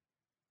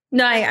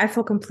 No, I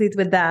feel complete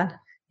with that.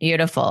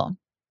 Beautiful.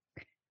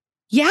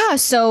 Yeah.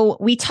 So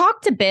we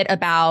talked a bit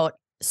about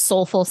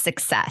soulful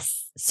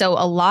success. So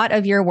a lot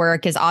of your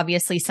work is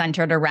obviously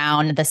centered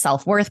around the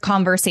self-worth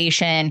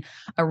conversation,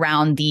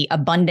 around the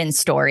abundance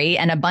story.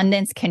 And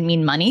abundance can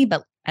mean money,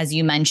 but as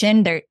you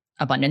mentioned, there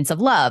abundance of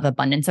love,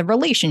 abundance of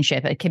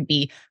relationship. It can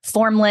be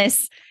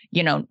formless,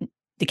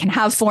 it can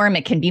have form,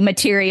 it can be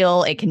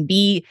material, it can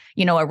be,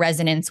 a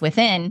resonance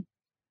within.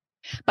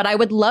 But I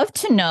would love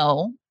to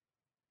know,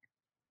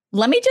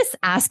 let me just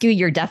ask you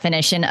your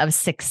definition of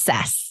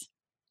success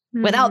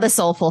without the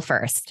soulful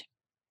first.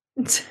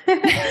 It's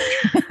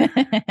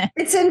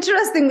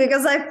interesting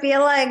because I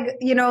feel like,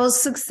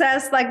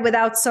 success like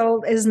without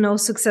soul is no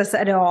success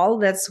at all.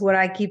 That's what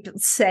I keep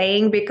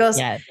saying because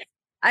yes.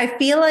 I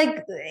feel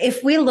like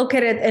if we look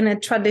at it in a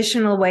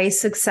traditional way,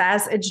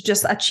 success, it's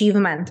just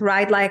achievement,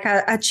 right? Like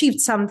I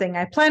achieved something.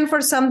 I planned for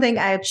something.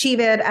 I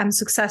achieve it. I'm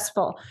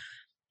successful.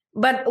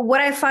 But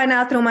what I find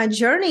out through my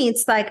journey,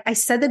 it's like I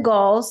set the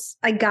goals.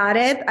 I got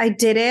it. I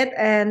did it.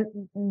 And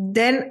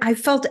then I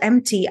felt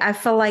empty. I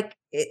felt like,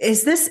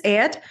 is this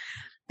it?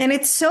 And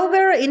it's so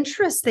very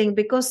interesting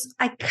because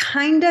I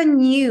kind of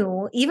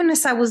knew, even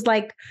as I was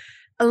like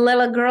a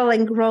little girl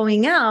and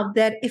growing up,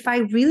 that if I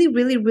really,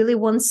 really, really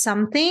want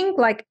something,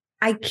 like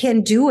I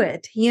can do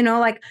it.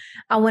 Like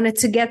I wanted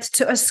to get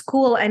to a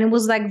school and it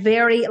was like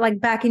very like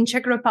back in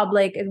Czech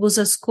Republic, it was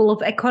a school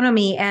of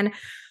economy and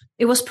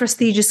it was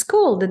prestigious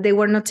school that they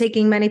were not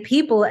taking many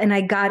people. And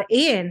I got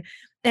in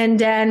and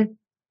then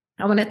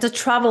I wanted to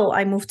travel.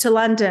 I moved to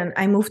London.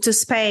 I moved to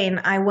Spain.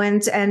 I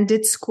went and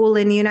did school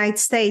in the United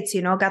States,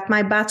 got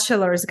my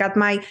bachelor's, got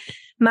my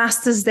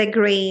master's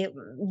degree,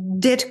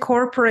 did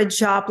corporate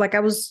job. Like I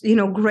was,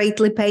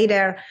 greatly paid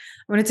there. I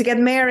wanted to get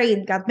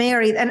married, got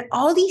married. And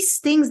all these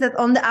things that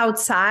on the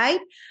outside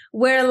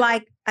were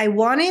like, I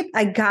want it,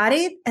 I got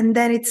it. And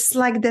then it's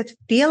like that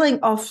feeling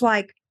of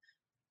like,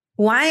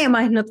 why am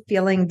I not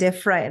feeling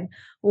different?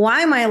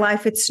 Why my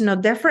life, it's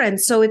not different?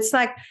 So it's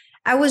like,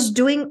 I was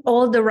doing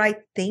all the right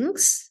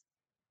things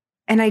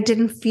and I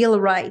didn't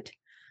feel right.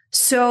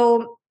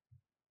 So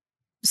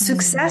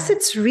success,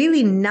 it's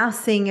really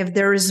nothing if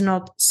there is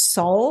not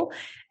soul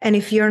and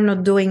if you're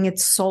not doing it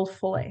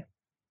soulfully.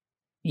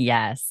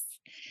 Yes.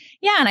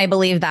 Yeah. And I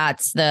believe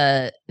that's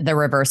the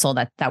reversal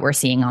that we're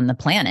seeing on the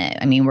planet.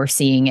 I mean, we're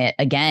seeing it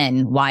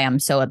again, why I'm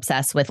so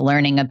obsessed with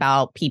learning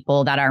about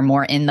people that are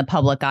more in the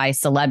public eye,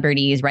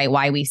 celebrities, right?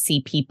 Why we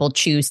see people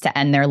choose to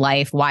end their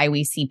life, why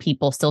we see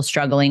people still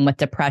struggling with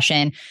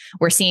depression.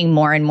 We're seeing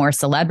more and more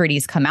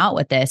celebrities come out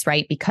with this,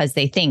 right? Because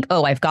they think,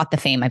 oh, I've got the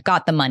fame, I've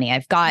got the money,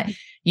 I've got,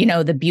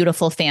 the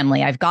beautiful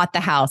family, I've got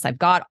the house,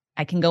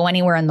 I can go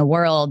anywhere in the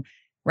world,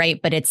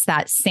 right? But it's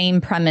that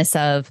same premise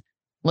of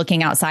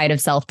looking outside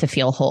of self to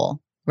feel whole,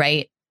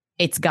 right?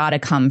 It's got to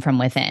come from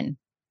within,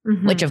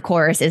 which of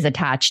course is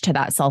attached to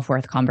that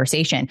self-worth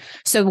conversation.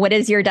 So what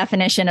is your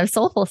definition of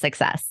soulful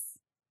success?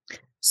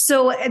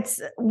 So it's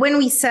when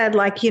we said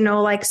like,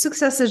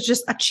 success is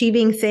just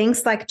achieving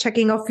things, like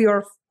checking off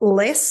your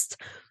list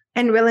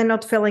and really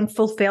not feeling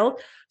fulfilled.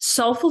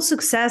 Soulful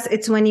success,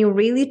 it's when you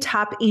really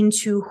tap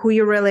into who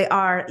you really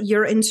are,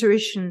 your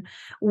intuition,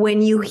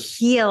 when you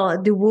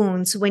heal the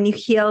wounds, when you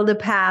heal the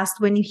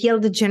past, when you heal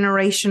the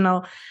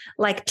generational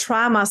like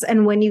traumas,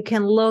 and when you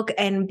can look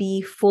and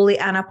be fully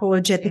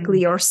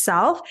unapologetically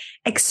yourself,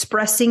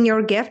 expressing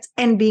your gift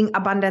and being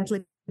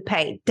abundantly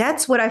paid.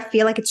 That's what I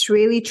feel like it's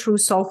really true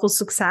soulful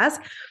success,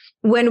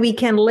 when we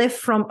can live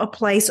from a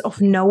place of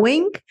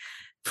knowing,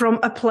 from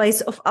a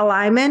place of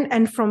alignment,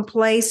 and from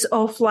place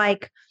of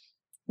like,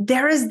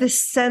 there is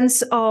this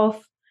sense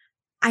of,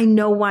 I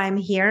know why I'm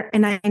here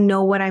and I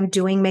know what I'm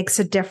doing makes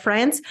a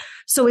difference.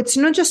 So it's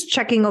not just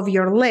checking off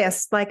your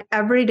list. Like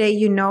every day,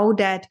 you know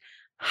that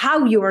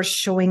how you are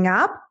showing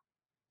up,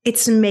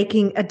 it's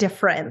making a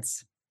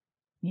difference.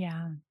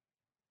 Yeah.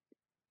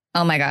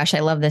 Oh my gosh, I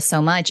love this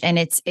so much. And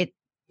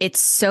it's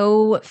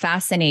so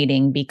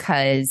fascinating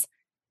because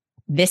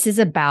this is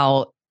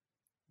about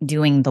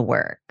doing the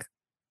work.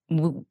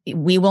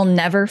 We will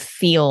never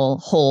feel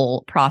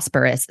whole,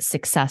 prosperous,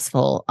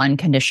 successful,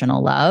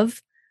 unconditional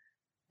love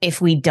if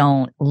we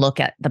don't look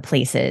at the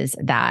places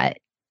that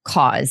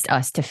caused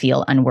us to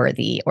feel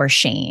unworthy or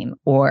shame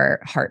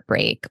or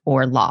heartbreak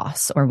or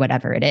loss or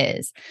whatever it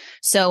is.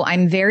 So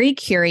I'm very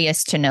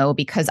curious to know,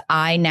 because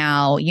I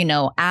now,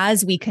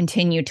 as we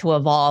continue to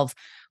evolve,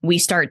 we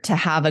start to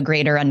have a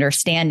greater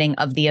understanding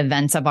of the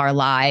events of our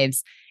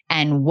lives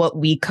and what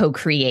we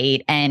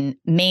co-create, and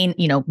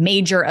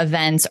major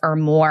events are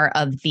more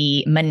of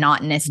the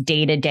monotonous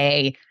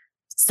day-to-day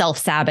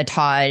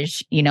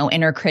self-sabotage,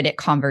 inner critic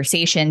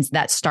conversations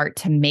that start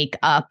to make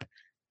up,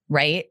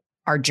 right,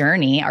 our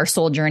journey, our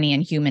soul journey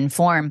in human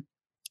form.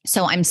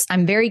 So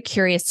I'm very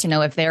curious to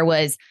know if there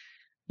was,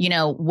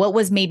 what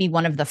was maybe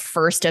one of the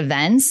first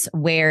events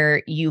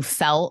where you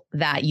felt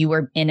that you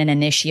were in an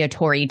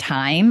initiatory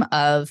time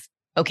of,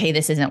 okay,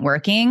 this isn't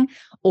working,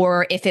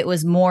 or if it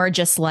was more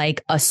just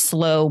like a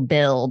slow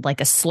build, like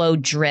a slow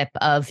drip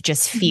of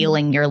just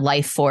feeling your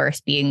life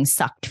force being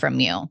sucked from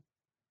you.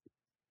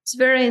 It's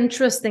very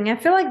interesting. I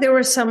feel like there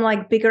were some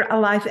like bigger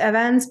alive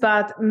events,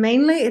 but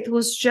mainly it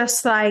was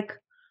just like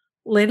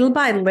little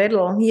by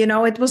little,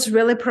 it was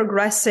really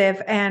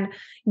progressive and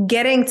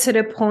getting to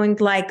the point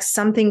like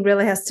something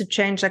really has to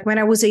change. Like when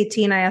I was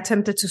 18, I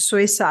attempted to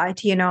suicide,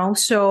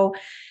 so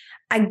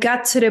I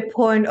got to the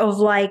point of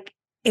like,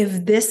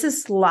 if this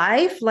is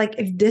life, like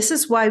if this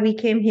is why we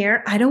came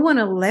here, I don't want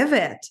to live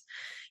it.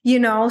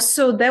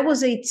 So that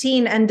was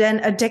 18. And then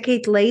a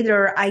decade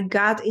later, I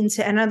got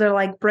into another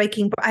like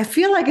breaking. I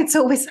feel like it's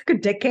always like a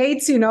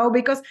decade,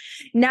 because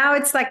now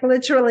it's like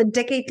literally a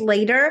decade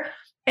later.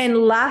 And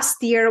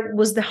last year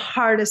was the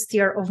hardest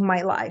year of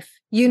my life,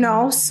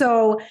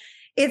 So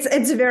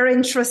it's very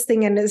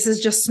interesting. And this is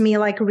just me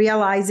like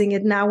realizing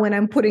it now when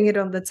I'm putting it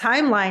on the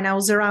timeline. I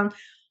was around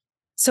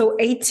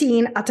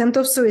 18, attempt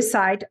of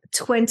suicide,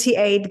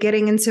 28,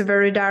 getting into a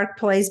very dark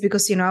place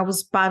because, I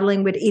was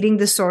battling with eating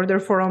disorder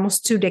for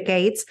almost 2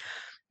 decades.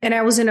 And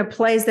I was in a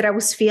place that I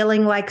was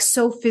feeling like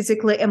so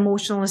physically,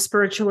 emotionally,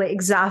 spiritually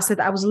exhausted.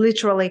 I was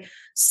literally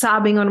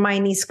sobbing on my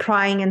knees,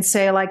 crying and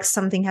say like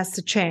something has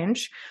to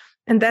change.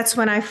 And that's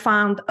when I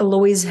found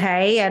Louise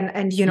Hay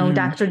and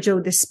Dr. Joe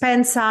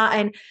Dispenza.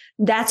 And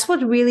that's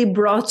what really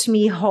brought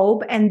me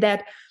hope and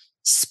that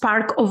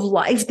spark of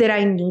life that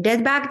I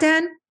needed back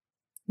then.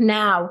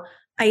 Now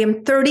I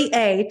am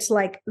 38,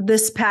 like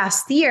this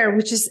past year,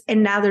 which is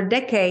another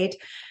decade.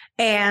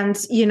 And,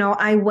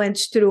 I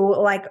went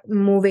through like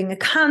moving a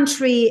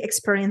country,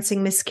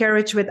 experiencing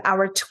miscarriage with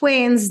our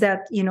twins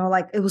that,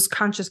 like it was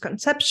conscious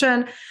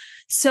conception.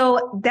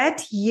 So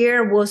that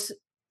year was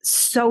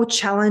so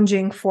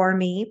challenging for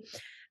me.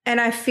 And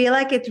I feel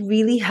like it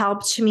really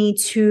helped me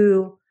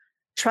to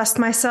trust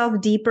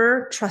myself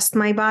deeper, trust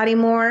my body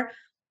more,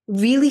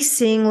 really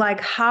seeing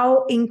like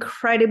how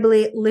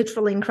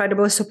literally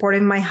incredibly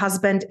supportive my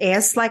husband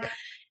is. Like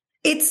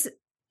it's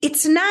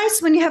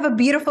nice when you have a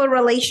beautiful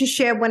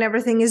relationship, when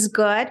everything is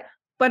good,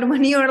 but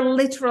when you're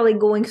literally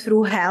going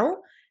through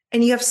hell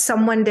and you have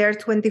someone there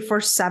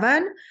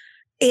 24/7,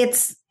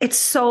 it's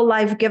so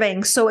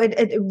life-giving. So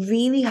it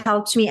really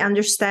helped me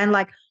understand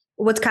like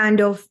what kind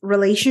of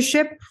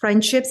relationship,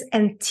 friendships,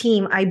 and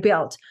team I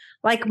built.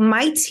 Like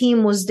my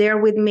team was there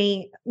with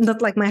me,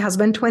 not like my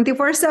husband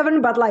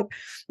 24/7, but like,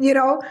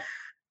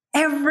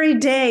 every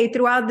day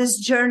throughout this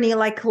journey,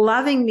 like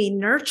loving me,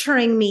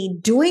 nurturing me,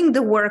 doing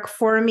the work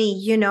for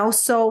me,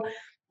 so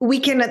we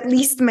can at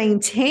least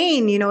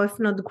maintain, if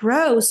not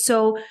grow.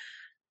 So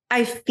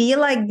I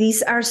feel like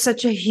these are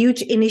such a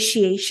huge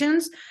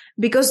initiations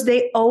because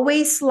they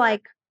always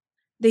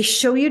they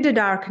show you the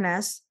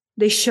darkness,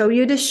 they show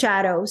you the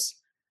shadows.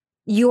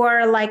 You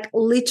are like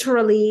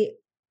literally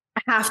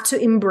have to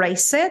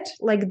embrace it.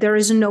 Like there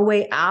is no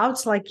way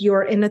out. Like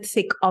you're in the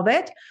thick of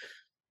it.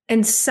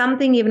 And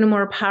something even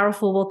more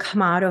powerful will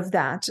come out of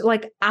that.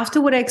 Like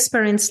after what I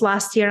experienced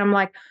last year, I'm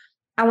like,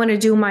 I want to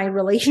do my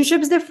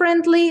relationships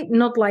differently,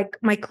 not like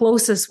my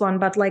closest one,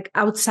 but like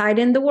outside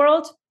in the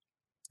world.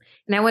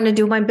 And I want to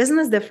do my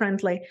business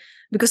differently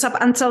because up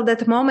until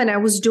that moment, I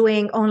was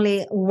doing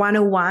only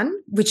 101,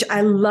 which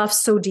I love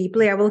so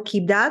deeply. I will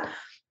keep that,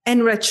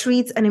 and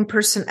retreats and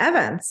in-person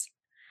events.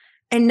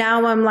 And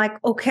now I'm like,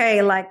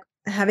 okay, like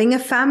having a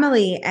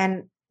family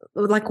and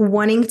like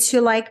wanting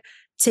to like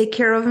take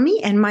care of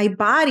me and my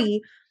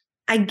body,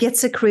 I get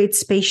to create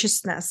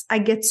spaciousness. I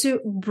get to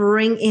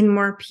bring in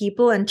more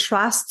people and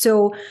trust.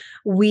 So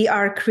we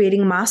are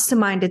creating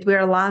mastermind that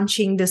we're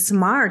launching this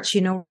March,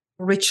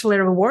 richly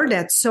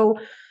rewarded. So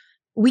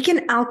we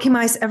can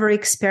alchemize every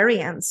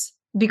experience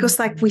because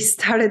like we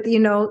started,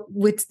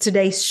 with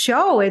today's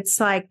show, it's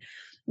like,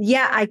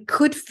 yeah, I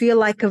could feel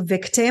like a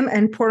victim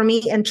and poor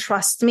me and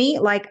trust me.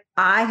 Like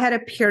I had a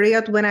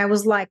period when I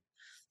was like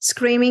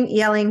screaming,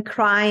 yelling,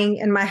 crying.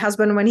 And my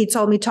husband, when he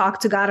told me talk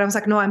to God, I was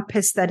like, no, I'm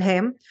pissed at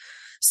him.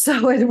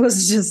 So it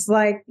was just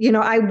like,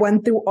 I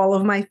went through all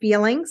of my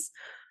feelings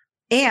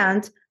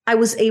and I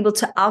was able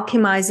to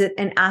alchemize it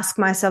and ask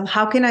myself,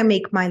 how can I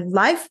make my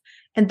life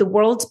and the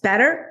world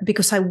better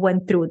because I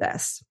went through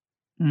this?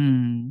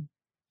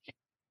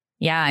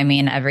 Yeah, I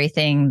mean,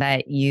 everything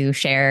that you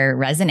share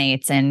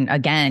resonates, and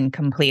again,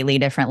 completely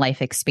different life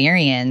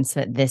experience.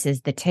 But this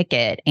is the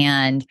ticket.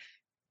 And,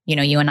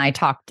 you and I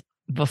talked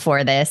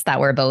before this that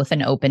we're both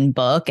an open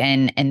book,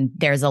 and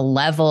there's a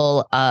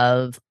level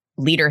of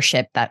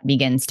leadership that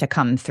begins to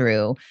come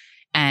through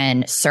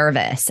and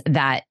service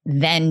that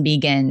then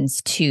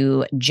begins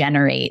to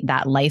generate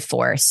that life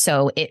force.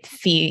 So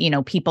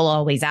people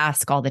always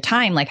ask all the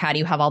time, like, how do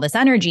you have all this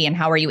energy and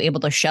how are you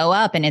able to show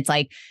up? And it's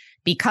like,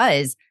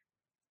 because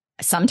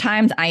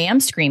sometimes I am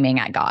screaming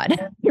at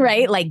God,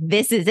 right? Like,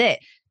 this is it.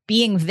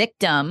 Being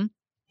victim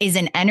is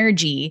an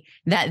energy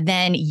that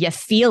then you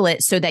feel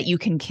it so that you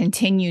can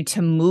continue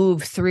to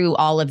move through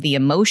all of the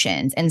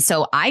emotions. And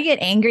so I get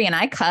angry and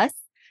I cuss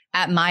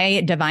at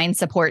my divine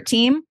support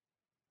team.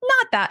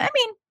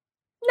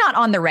 Not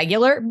on the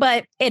regular,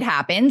 but it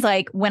happens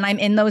like when I'm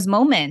in those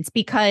moments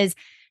because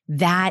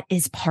that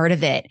is part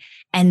of it.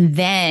 And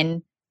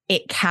then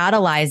it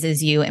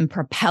catalyzes you and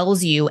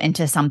propels you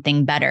into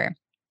something better.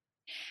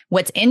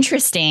 What's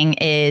interesting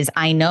is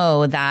I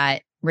know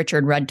that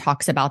Richard Rudd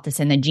talks about this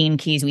in the Gene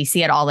Keys. We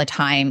see it all the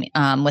time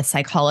with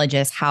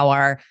psychologists, how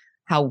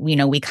how, you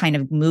know, we kind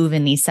of move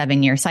in these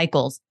 7-year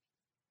cycles.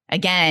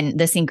 Again,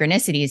 the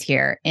synchronicities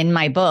here in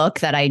my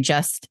book that I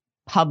just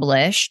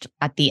published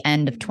at the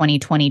end of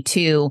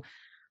 2022,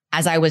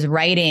 as I was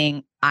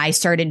writing, I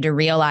started to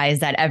realize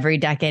that every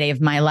decade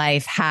of my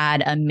life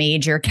had a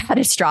major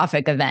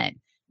catastrophic event,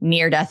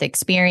 near-death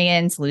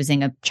experience,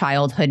 losing a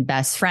childhood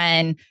best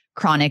friend,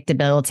 chronic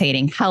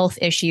debilitating health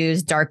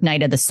issues, dark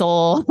night of the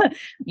soul.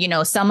 You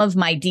know, some of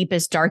my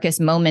deepest,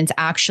 darkest moments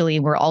actually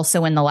were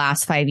also in the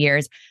last 5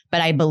 years,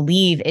 but I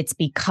believe it's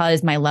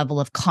because my level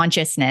of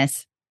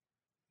consciousness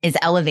is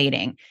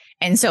elevating.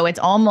 And so it's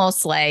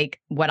almost like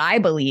what I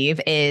believe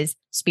is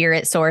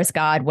spirit, source,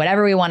 God,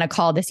 whatever we want to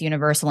call this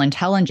universal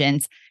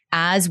intelligence,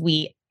 as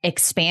we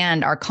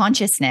expand our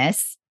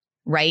consciousness,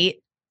 right?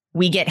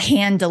 We get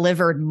hand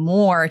delivered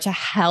more to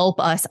help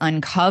us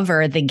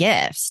uncover the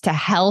gifts, to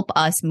help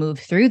us move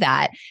through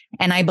that.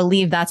 And I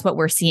believe that's what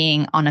we're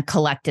seeing on a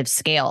collective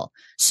scale.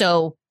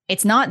 So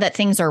it's not that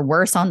things are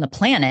worse on the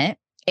planet.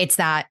 It's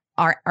that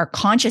our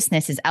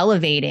consciousness is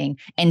elevating.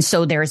 And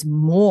so there's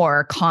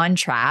more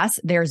contrast,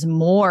 there's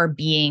more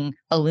being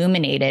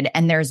illuminated,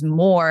 and there's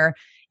more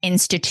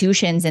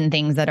institutions and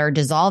things that are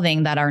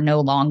dissolving that are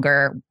no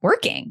longer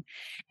working.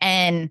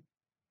 And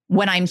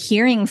what I'm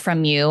hearing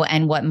from you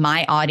and what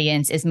my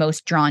audience is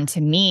most drawn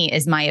to me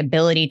is my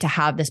ability to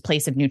have this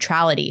place of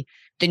neutrality.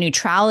 The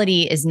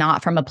neutrality is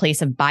not from a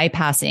place of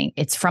bypassing.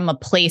 It's from a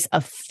place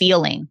of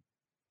feeling.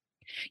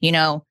 You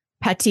know,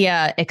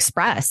 Petia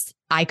expressed,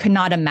 I could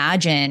not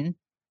imagine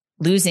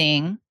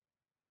losing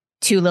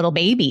 2 little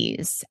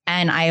babies.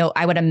 And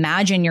I would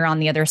imagine you're on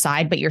the other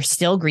side, but you're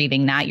still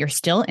grieving that. You're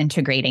still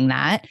integrating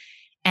that.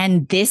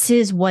 And this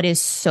is what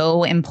is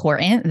so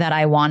important that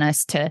I want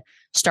us to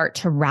start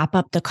to wrap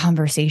up the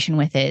conversation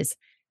with is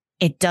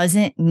it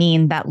doesn't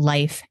mean that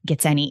life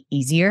gets any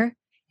easier.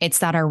 It's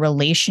that our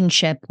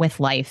relationship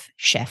with life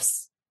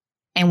shifts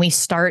and we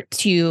start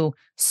to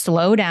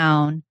slow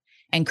down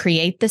and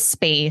create the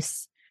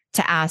space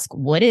to ask,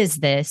 what is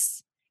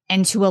this?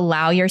 And to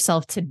allow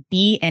yourself to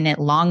be in it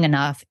long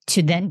enough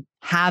to then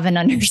have an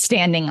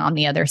understanding on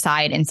the other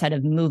side instead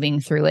of moving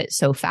through it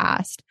so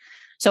fast.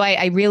 So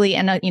I really,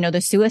 and you know,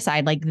 the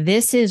suicide, like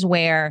this is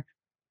where,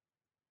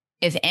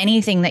 if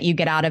anything that you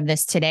get out of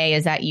this today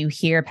is that you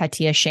hear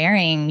Petia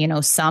sharing, you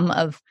know, some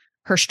of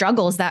her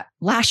struggles that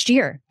last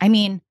year, I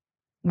mean,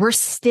 we're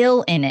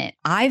still in it.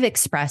 I've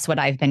expressed what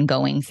I've been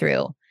going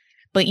through,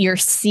 but you're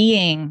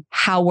seeing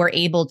how we're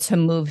able to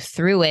move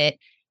through it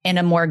in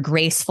a more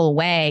graceful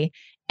way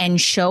and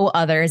show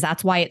others.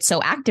 That's why it's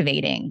so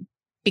activating,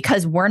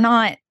 because we're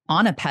not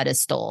on a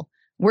pedestal.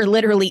 We're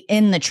literally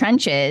in the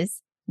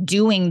trenches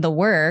doing the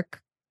work.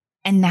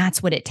 And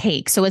that's what it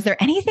takes. So is there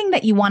anything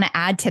that you want to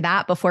add to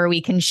that before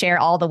we can share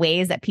all the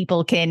ways that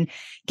people can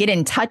get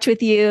in touch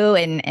with you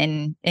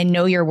and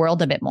know your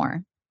world a bit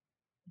more?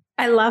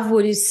 I love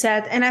what you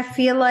said. And I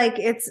feel like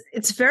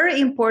it's very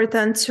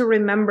important to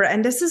remember.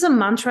 And this is a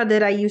mantra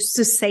that I used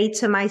to say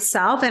to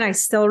myself, and I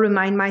still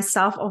remind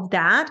myself of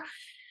that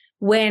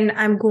when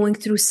I'm going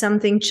through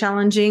something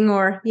challenging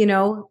or, you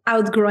know,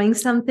 outgrowing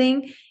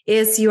something,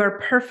 is you are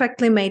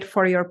perfectly made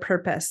for your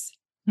purpose.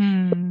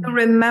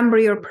 Remember,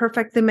 you're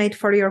perfectly made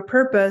for your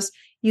purpose.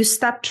 You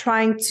stop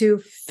trying to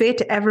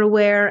fit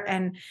everywhere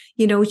and,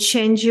 you know,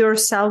 change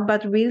yourself,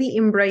 but really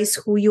embrace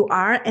who you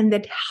are. And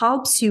that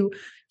helps you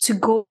to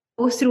go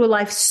through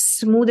life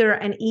smoother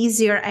and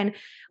easier and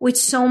with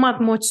so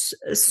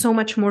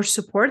much more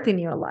support in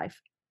your life.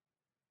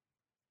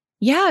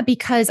 Yeah,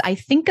 because I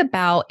think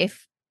about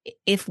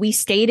if we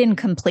stayed in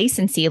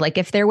complacency, like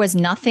if there was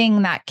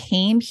nothing that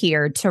came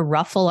here to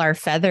ruffle our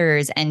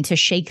feathers and to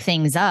shake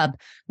things up,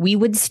 we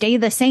would stay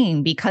the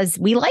same because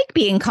we like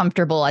being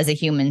comfortable as a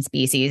human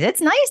species. It's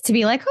nice to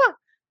be like, oh,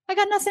 I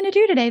got nothing to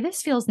do today.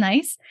 This feels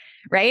nice.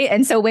 Right.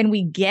 And so when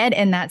we get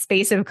in that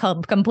space of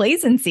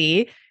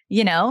complacency,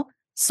 you know,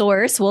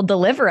 source will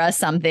deliver us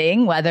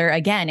something, whether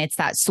again, it's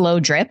that slow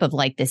drip of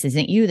like, this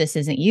isn't you, this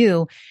isn't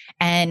you.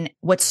 And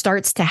what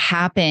starts to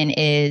happen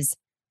is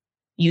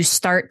you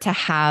start to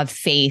have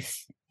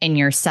faith in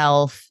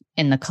yourself,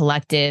 in the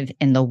collective,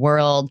 in the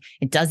world.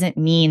 It doesn't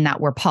mean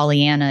that we're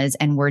Pollyannas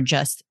and we're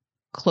just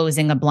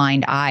closing a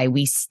blind eye.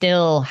 We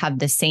still have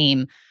the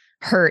same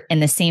hurt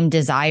and the same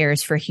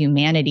desires for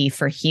humanity,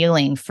 for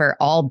healing, for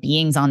all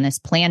beings on this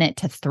planet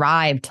to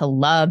thrive, to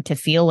love, to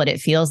feel what it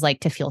feels like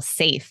to feel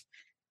safe,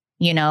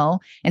 you know?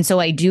 And so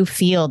I do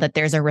feel that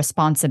there's a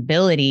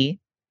responsibility,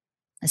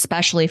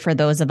 especially for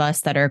those of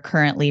us that are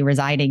currently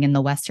residing in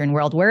the Western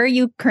world. Where are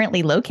you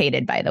currently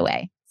located, by the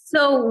way?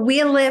 So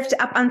we lived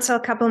up until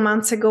a couple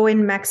months ago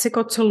in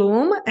Mexico,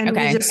 Tulum, and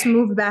Okay. we just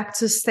moved back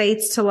to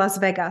States, to Las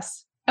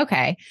Vegas.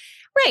 Okay.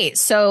 Right.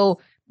 So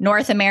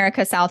North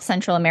America, South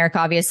Central America,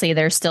 obviously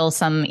there's still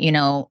some,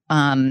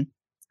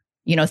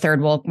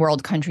 third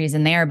world countries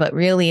in there. But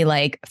really,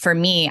 like for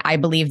me, I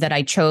believe that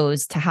I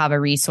chose to have a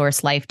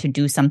resource life to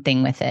do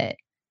something with it,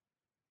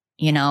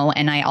 you know,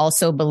 and I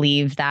also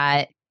believe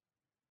that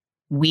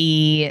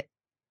we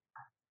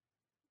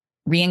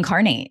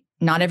reincarnate.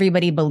 not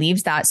everybody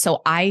believes that.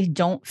 So I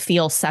don't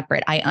feel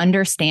separate. I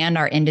understand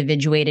our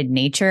individuated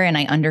nature, and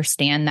I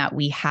understand that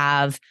we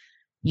have,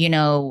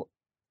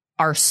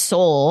 our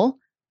soul,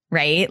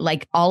 right?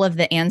 Like all of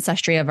the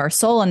ancestry of our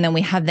soul. And then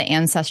we have the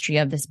ancestry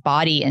of this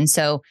body. And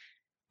so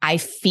I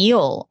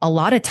feel a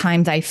lot of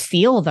times I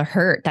feel the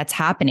hurt that's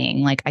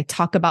happening. Like I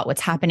talk about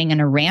what's happening in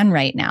Iran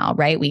right now,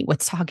 right?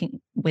 What's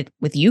talking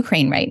with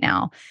Ukraine right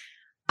now.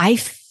 I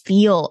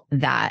feel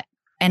that.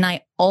 And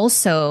I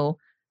also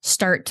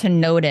start to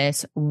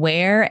notice,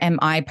 where am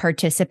I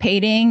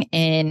participating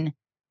in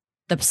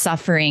the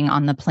suffering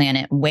on the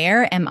planet?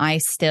 Where am I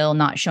still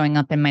not showing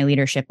up in my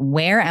leadership?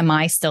 Where am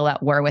I still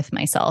at war with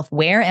myself?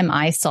 Where am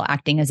I still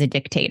acting as a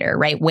dictator,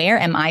 right? Where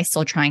am I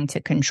still trying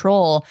to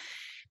control?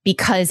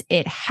 Because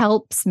it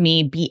helps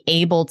me be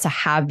able to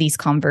have these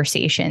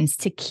conversations,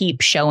 to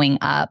keep showing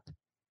up,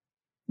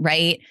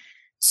 right?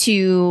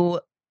 To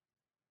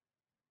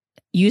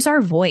use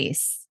our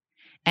voice.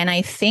 And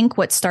I think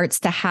what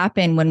starts to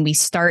happen when we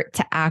start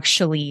to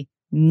actually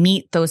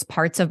meet those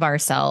parts of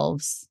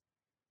ourselves,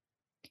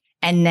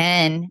 and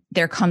then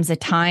there comes a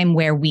time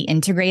where we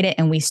integrate it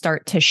and we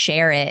start to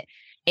share it,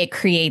 it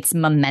creates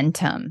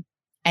momentum.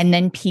 And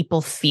then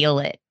people feel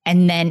it.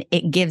 And then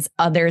it gives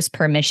others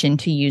permission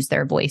to use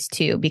their voice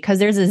too, because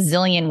there's a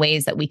zillion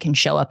ways that we can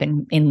show up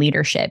in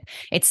leadership.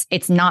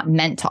 It's not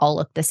meant to all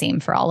look the same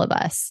for all of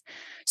us.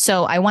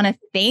 So I want to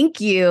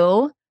thank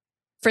you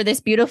for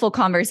this beautiful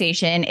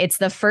conversation. It's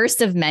the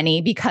first of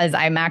many, because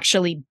I'm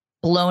actually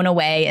blown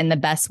away in the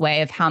best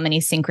way of how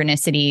many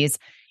synchronicities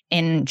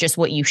in just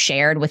what you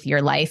shared with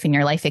your life and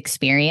your life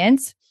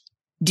experience.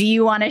 Do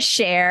you want to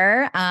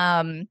share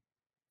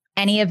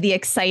any of the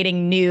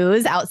exciting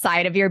news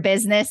outside of your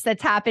business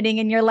that's happening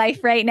in your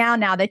life right now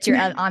that you're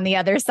on the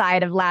other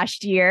side of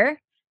last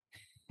year?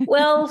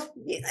 Well,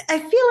 I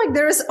feel like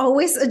there's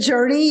always a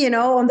journey,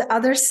 on the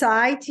other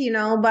side,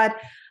 but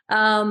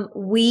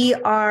we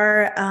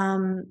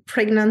are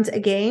pregnant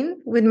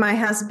again with my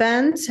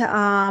husband.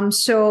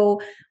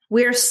 So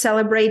we're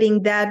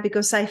celebrating that,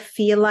 because I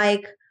feel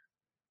like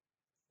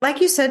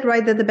you said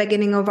right at the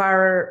beginning of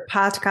our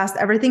podcast,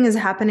 everything is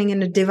happening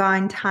in a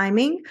divine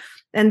timing.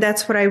 And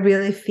that's what I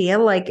really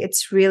feel like.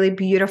 It's really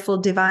beautiful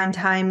divine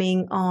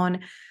timing on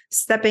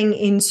stepping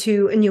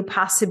into new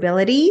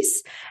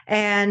possibilities,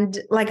 and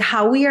like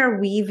how we are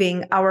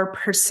weaving our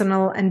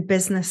personal and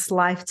business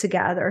life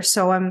together.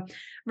 So I'm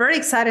very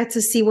excited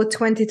to see what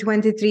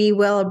 2023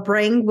 will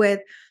bring with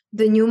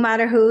the new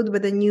motherhood,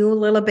 with a new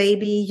little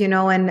baby,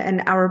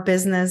 and our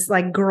business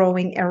like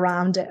growing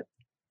around it.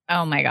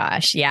 Oh my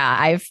gosh.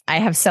 Yeah. I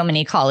have so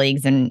many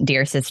colleagues and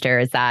dear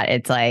sisters that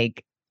it's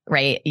like,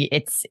 right.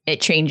 It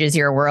changes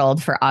your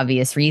world for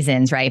obvious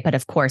reasons. Right. But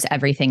of course,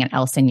 everything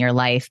else in your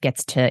life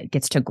gets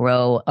to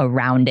grow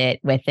around it,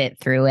 with it,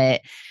 through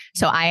it.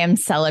 So I am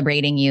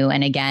celebrating you.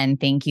 And again,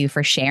 thank you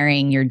for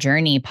sharing your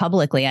journey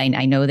publicly.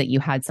 I know that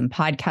you had some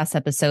podcast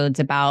episodes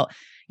about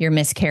your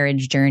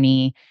miscarriage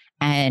journey.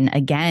 And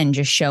again,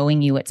 just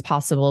showing you it's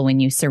possible when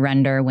you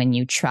surrender, when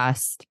you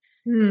trust.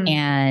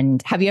 And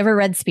have you ever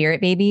read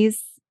Spirit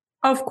Babies?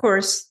 Of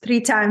course,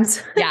 3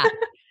 times. Yeah.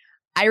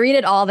 I read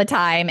it all the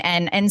time.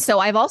 And so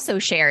I've also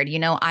shared,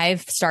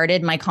 I've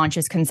started my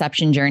conscious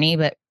conception journey,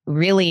 but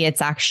really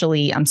it's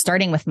actually, I'm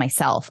starting with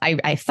myself.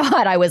 I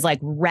thought I was like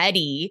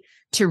ready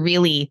to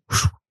really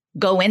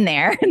go in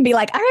there and be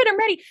like, all right, I'm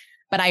ready.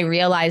 But I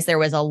realized there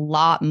was a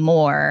lot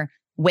more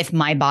with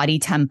my body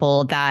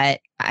temple that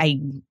I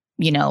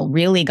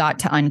really got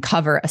to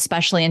uncover,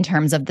 especially in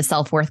terms of the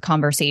self-worth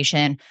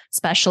conversation,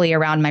 especially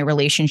around my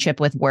relationship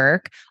with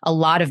work. A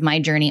lot of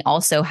my journey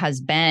also has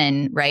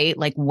been, right,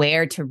 like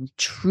where to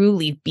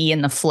truly be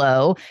in the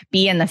flow,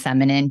 be in the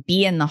feminine,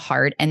 be in the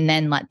heart, and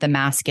then let the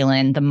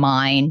masculine, the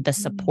mind, the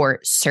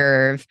support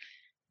serve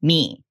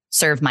me,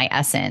 serve my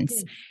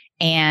essence.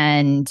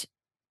 And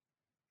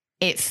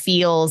it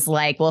feels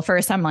like, well,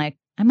 first I'm like,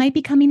 I might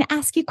be coming to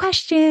ask you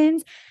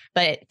questions.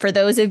 But for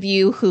those of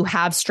you who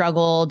have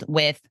struggled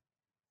with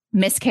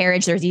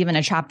miscarriage, there's even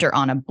a chapter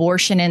on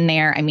abortion in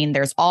there. I mean,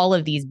 there's all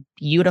of these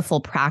beautiful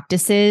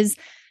practices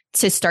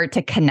to start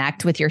to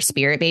connect with your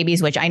spirit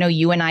babies, which I know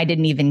you and I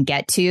didn't even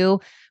get to,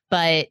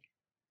 but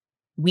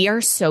we are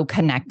so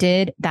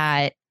connected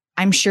that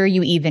I'm sure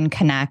you even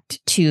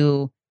connect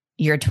to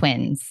your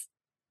twins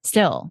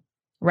still,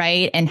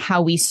 right? And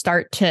how we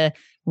start to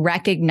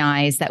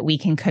recognize that we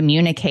can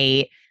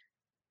communicate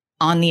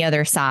on the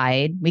other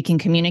side. We can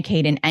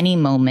communicate in any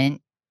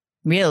moment,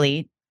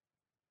 really,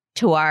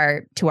 to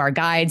our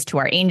guides, to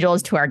our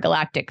angels, to our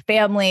galactic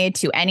family,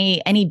 to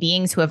any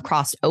beings who have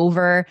crossed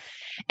over.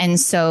 And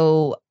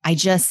so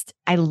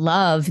I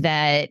love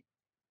that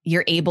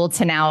you're able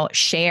to now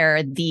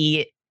share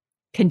the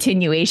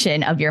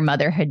continuation of your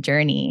motherhood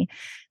journey.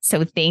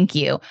 So thank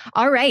you.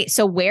 All right.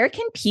 So where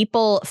can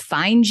people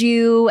find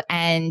you?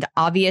 And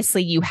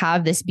obviously you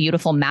have this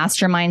beautiful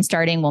mastermind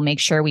starting. We'll make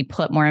sure we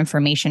put more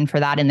information for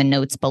that in the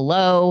notes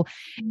below.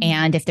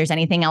 And if there's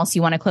anything else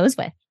you want to close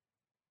with.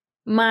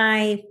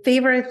 My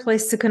favorite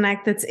place to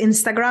connect, it's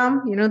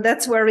Instagram.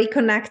 That's where we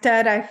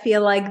connected. I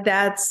feel like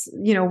that's,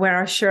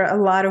 where I share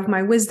a lot of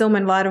my wisdom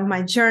and a lot of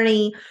my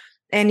journey.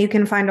 And you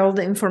can find all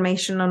the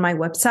information on my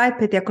website,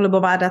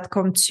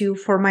 petiakolibova.com too.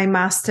 For my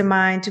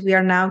mastermind, we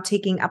are now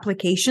taking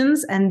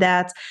applications, and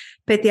that's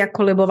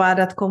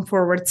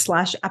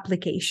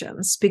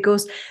petiakolibova.com/applications,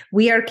 because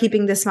we are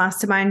keeping this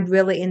mastermind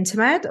really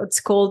intimate. It's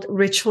called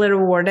Richly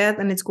Rewarded,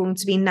 and it's going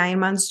to be 9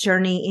 months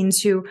journey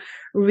into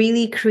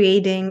really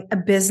creating a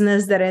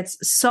business that it's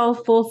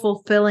soulful,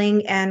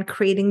 fulfilling, and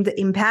creating the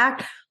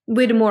impact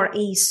with more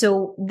ease.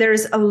 So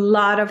there's a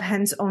lot of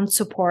hands-on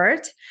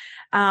support.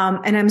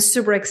 And I'm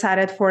super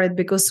excited for it,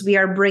 because we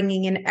are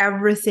bringing in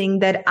everything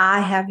that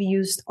I have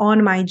used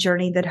on my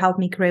journey that helped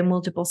me create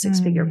multiple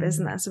six-figure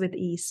business with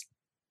ease.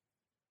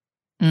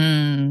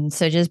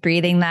 So just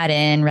breathing that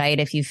in, right?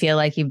 If you feel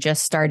like you've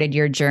just started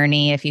your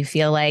journey, if you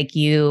feel like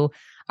you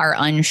are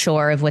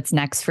unsure of what's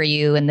next for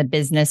you in the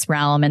business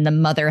realm, in the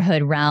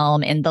motherhood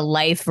realm, in the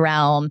life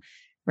realm,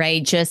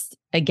 right? Just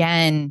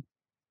again,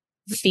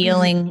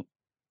 feeling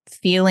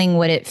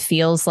what it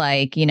feels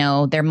like.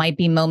 There might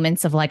be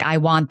moments of like, I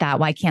want that.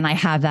 Why can't I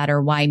have that?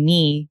 Or why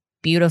me?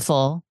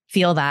 Beautiful.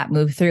 Feel that,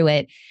 move through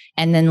it.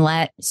 And then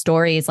let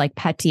stories like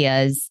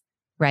Petia's,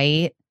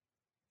 right,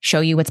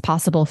 show you what's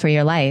possible for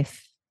your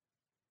life.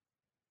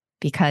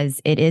 Because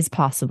it is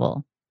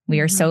possible. We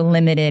are so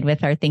limited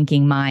with our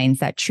thinking minds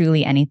that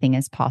truly anything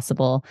is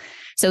possible.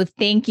 So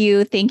thank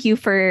you. Thank you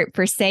for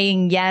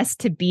saying yes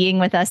to being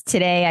with us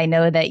today. I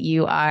know that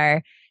you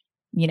are,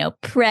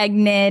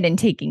 pregnant and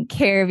taking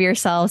care of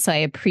yourself. So I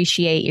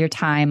appreciate your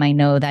time. I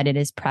know that it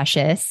is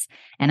precious,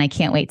 and I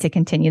can't wait to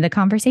continue the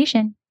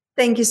conversation.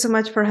 Thank you so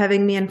much for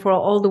having me and for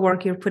all the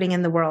work you're putting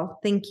in the world.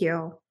 Thank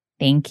you.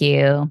 Thank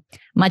you.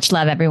 Much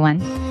love, everyone.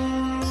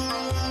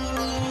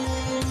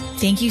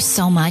 Thank you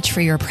so much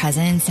for your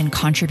presence and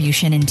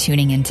contribution in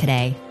tuning in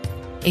today.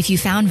 If you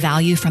found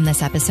value from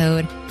this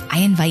episode, I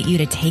invite you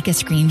to take a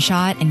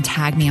screenshot and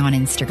tag me on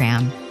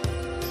Instagram.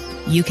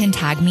 You can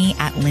tag me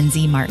at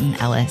Lindsay Martin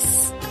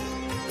Ellis.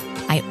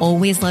 I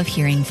always love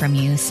hearing from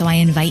you, so I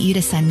invite you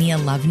to send me a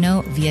love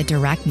note via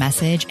direct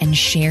message and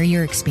share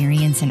your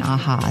experience and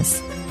ahas.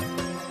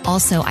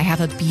 Also, I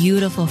have a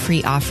beautiful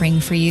free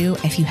offering for you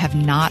if you have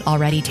not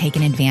already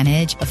taken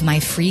advantage of my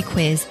free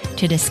quiz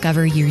to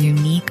discover your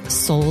unique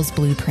soul's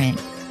blueprint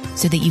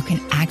so that you can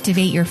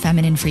activate your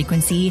feminine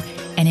frequency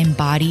and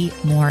embody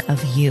more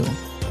of you.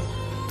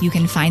 You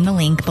can find the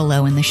link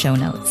below in the show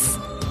notes.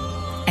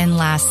 And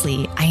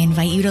lastly, I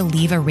invite you to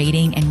leave a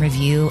rating and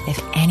review if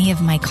any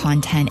of my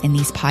content in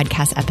these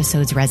podcast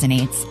episodes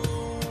resonates.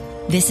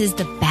 This is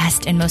the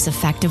best and most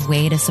effective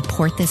way to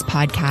support this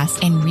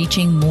podcast in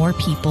reaching more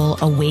people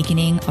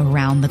awakening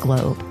around the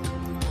globe.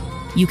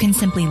 You can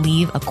simply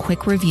leave a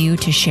quick review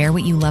to share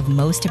what you love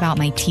most about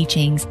my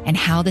teachings and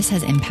how this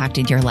has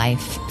impacted your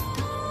life.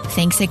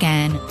 Thanks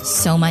again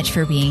so much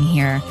for being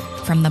here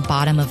from the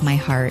bottom of my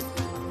heart.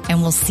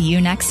 And we'll see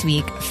you next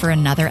week for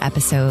another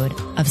episode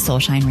of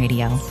Soulshine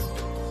Radio.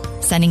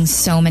 Sending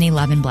so many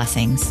love and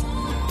blessings.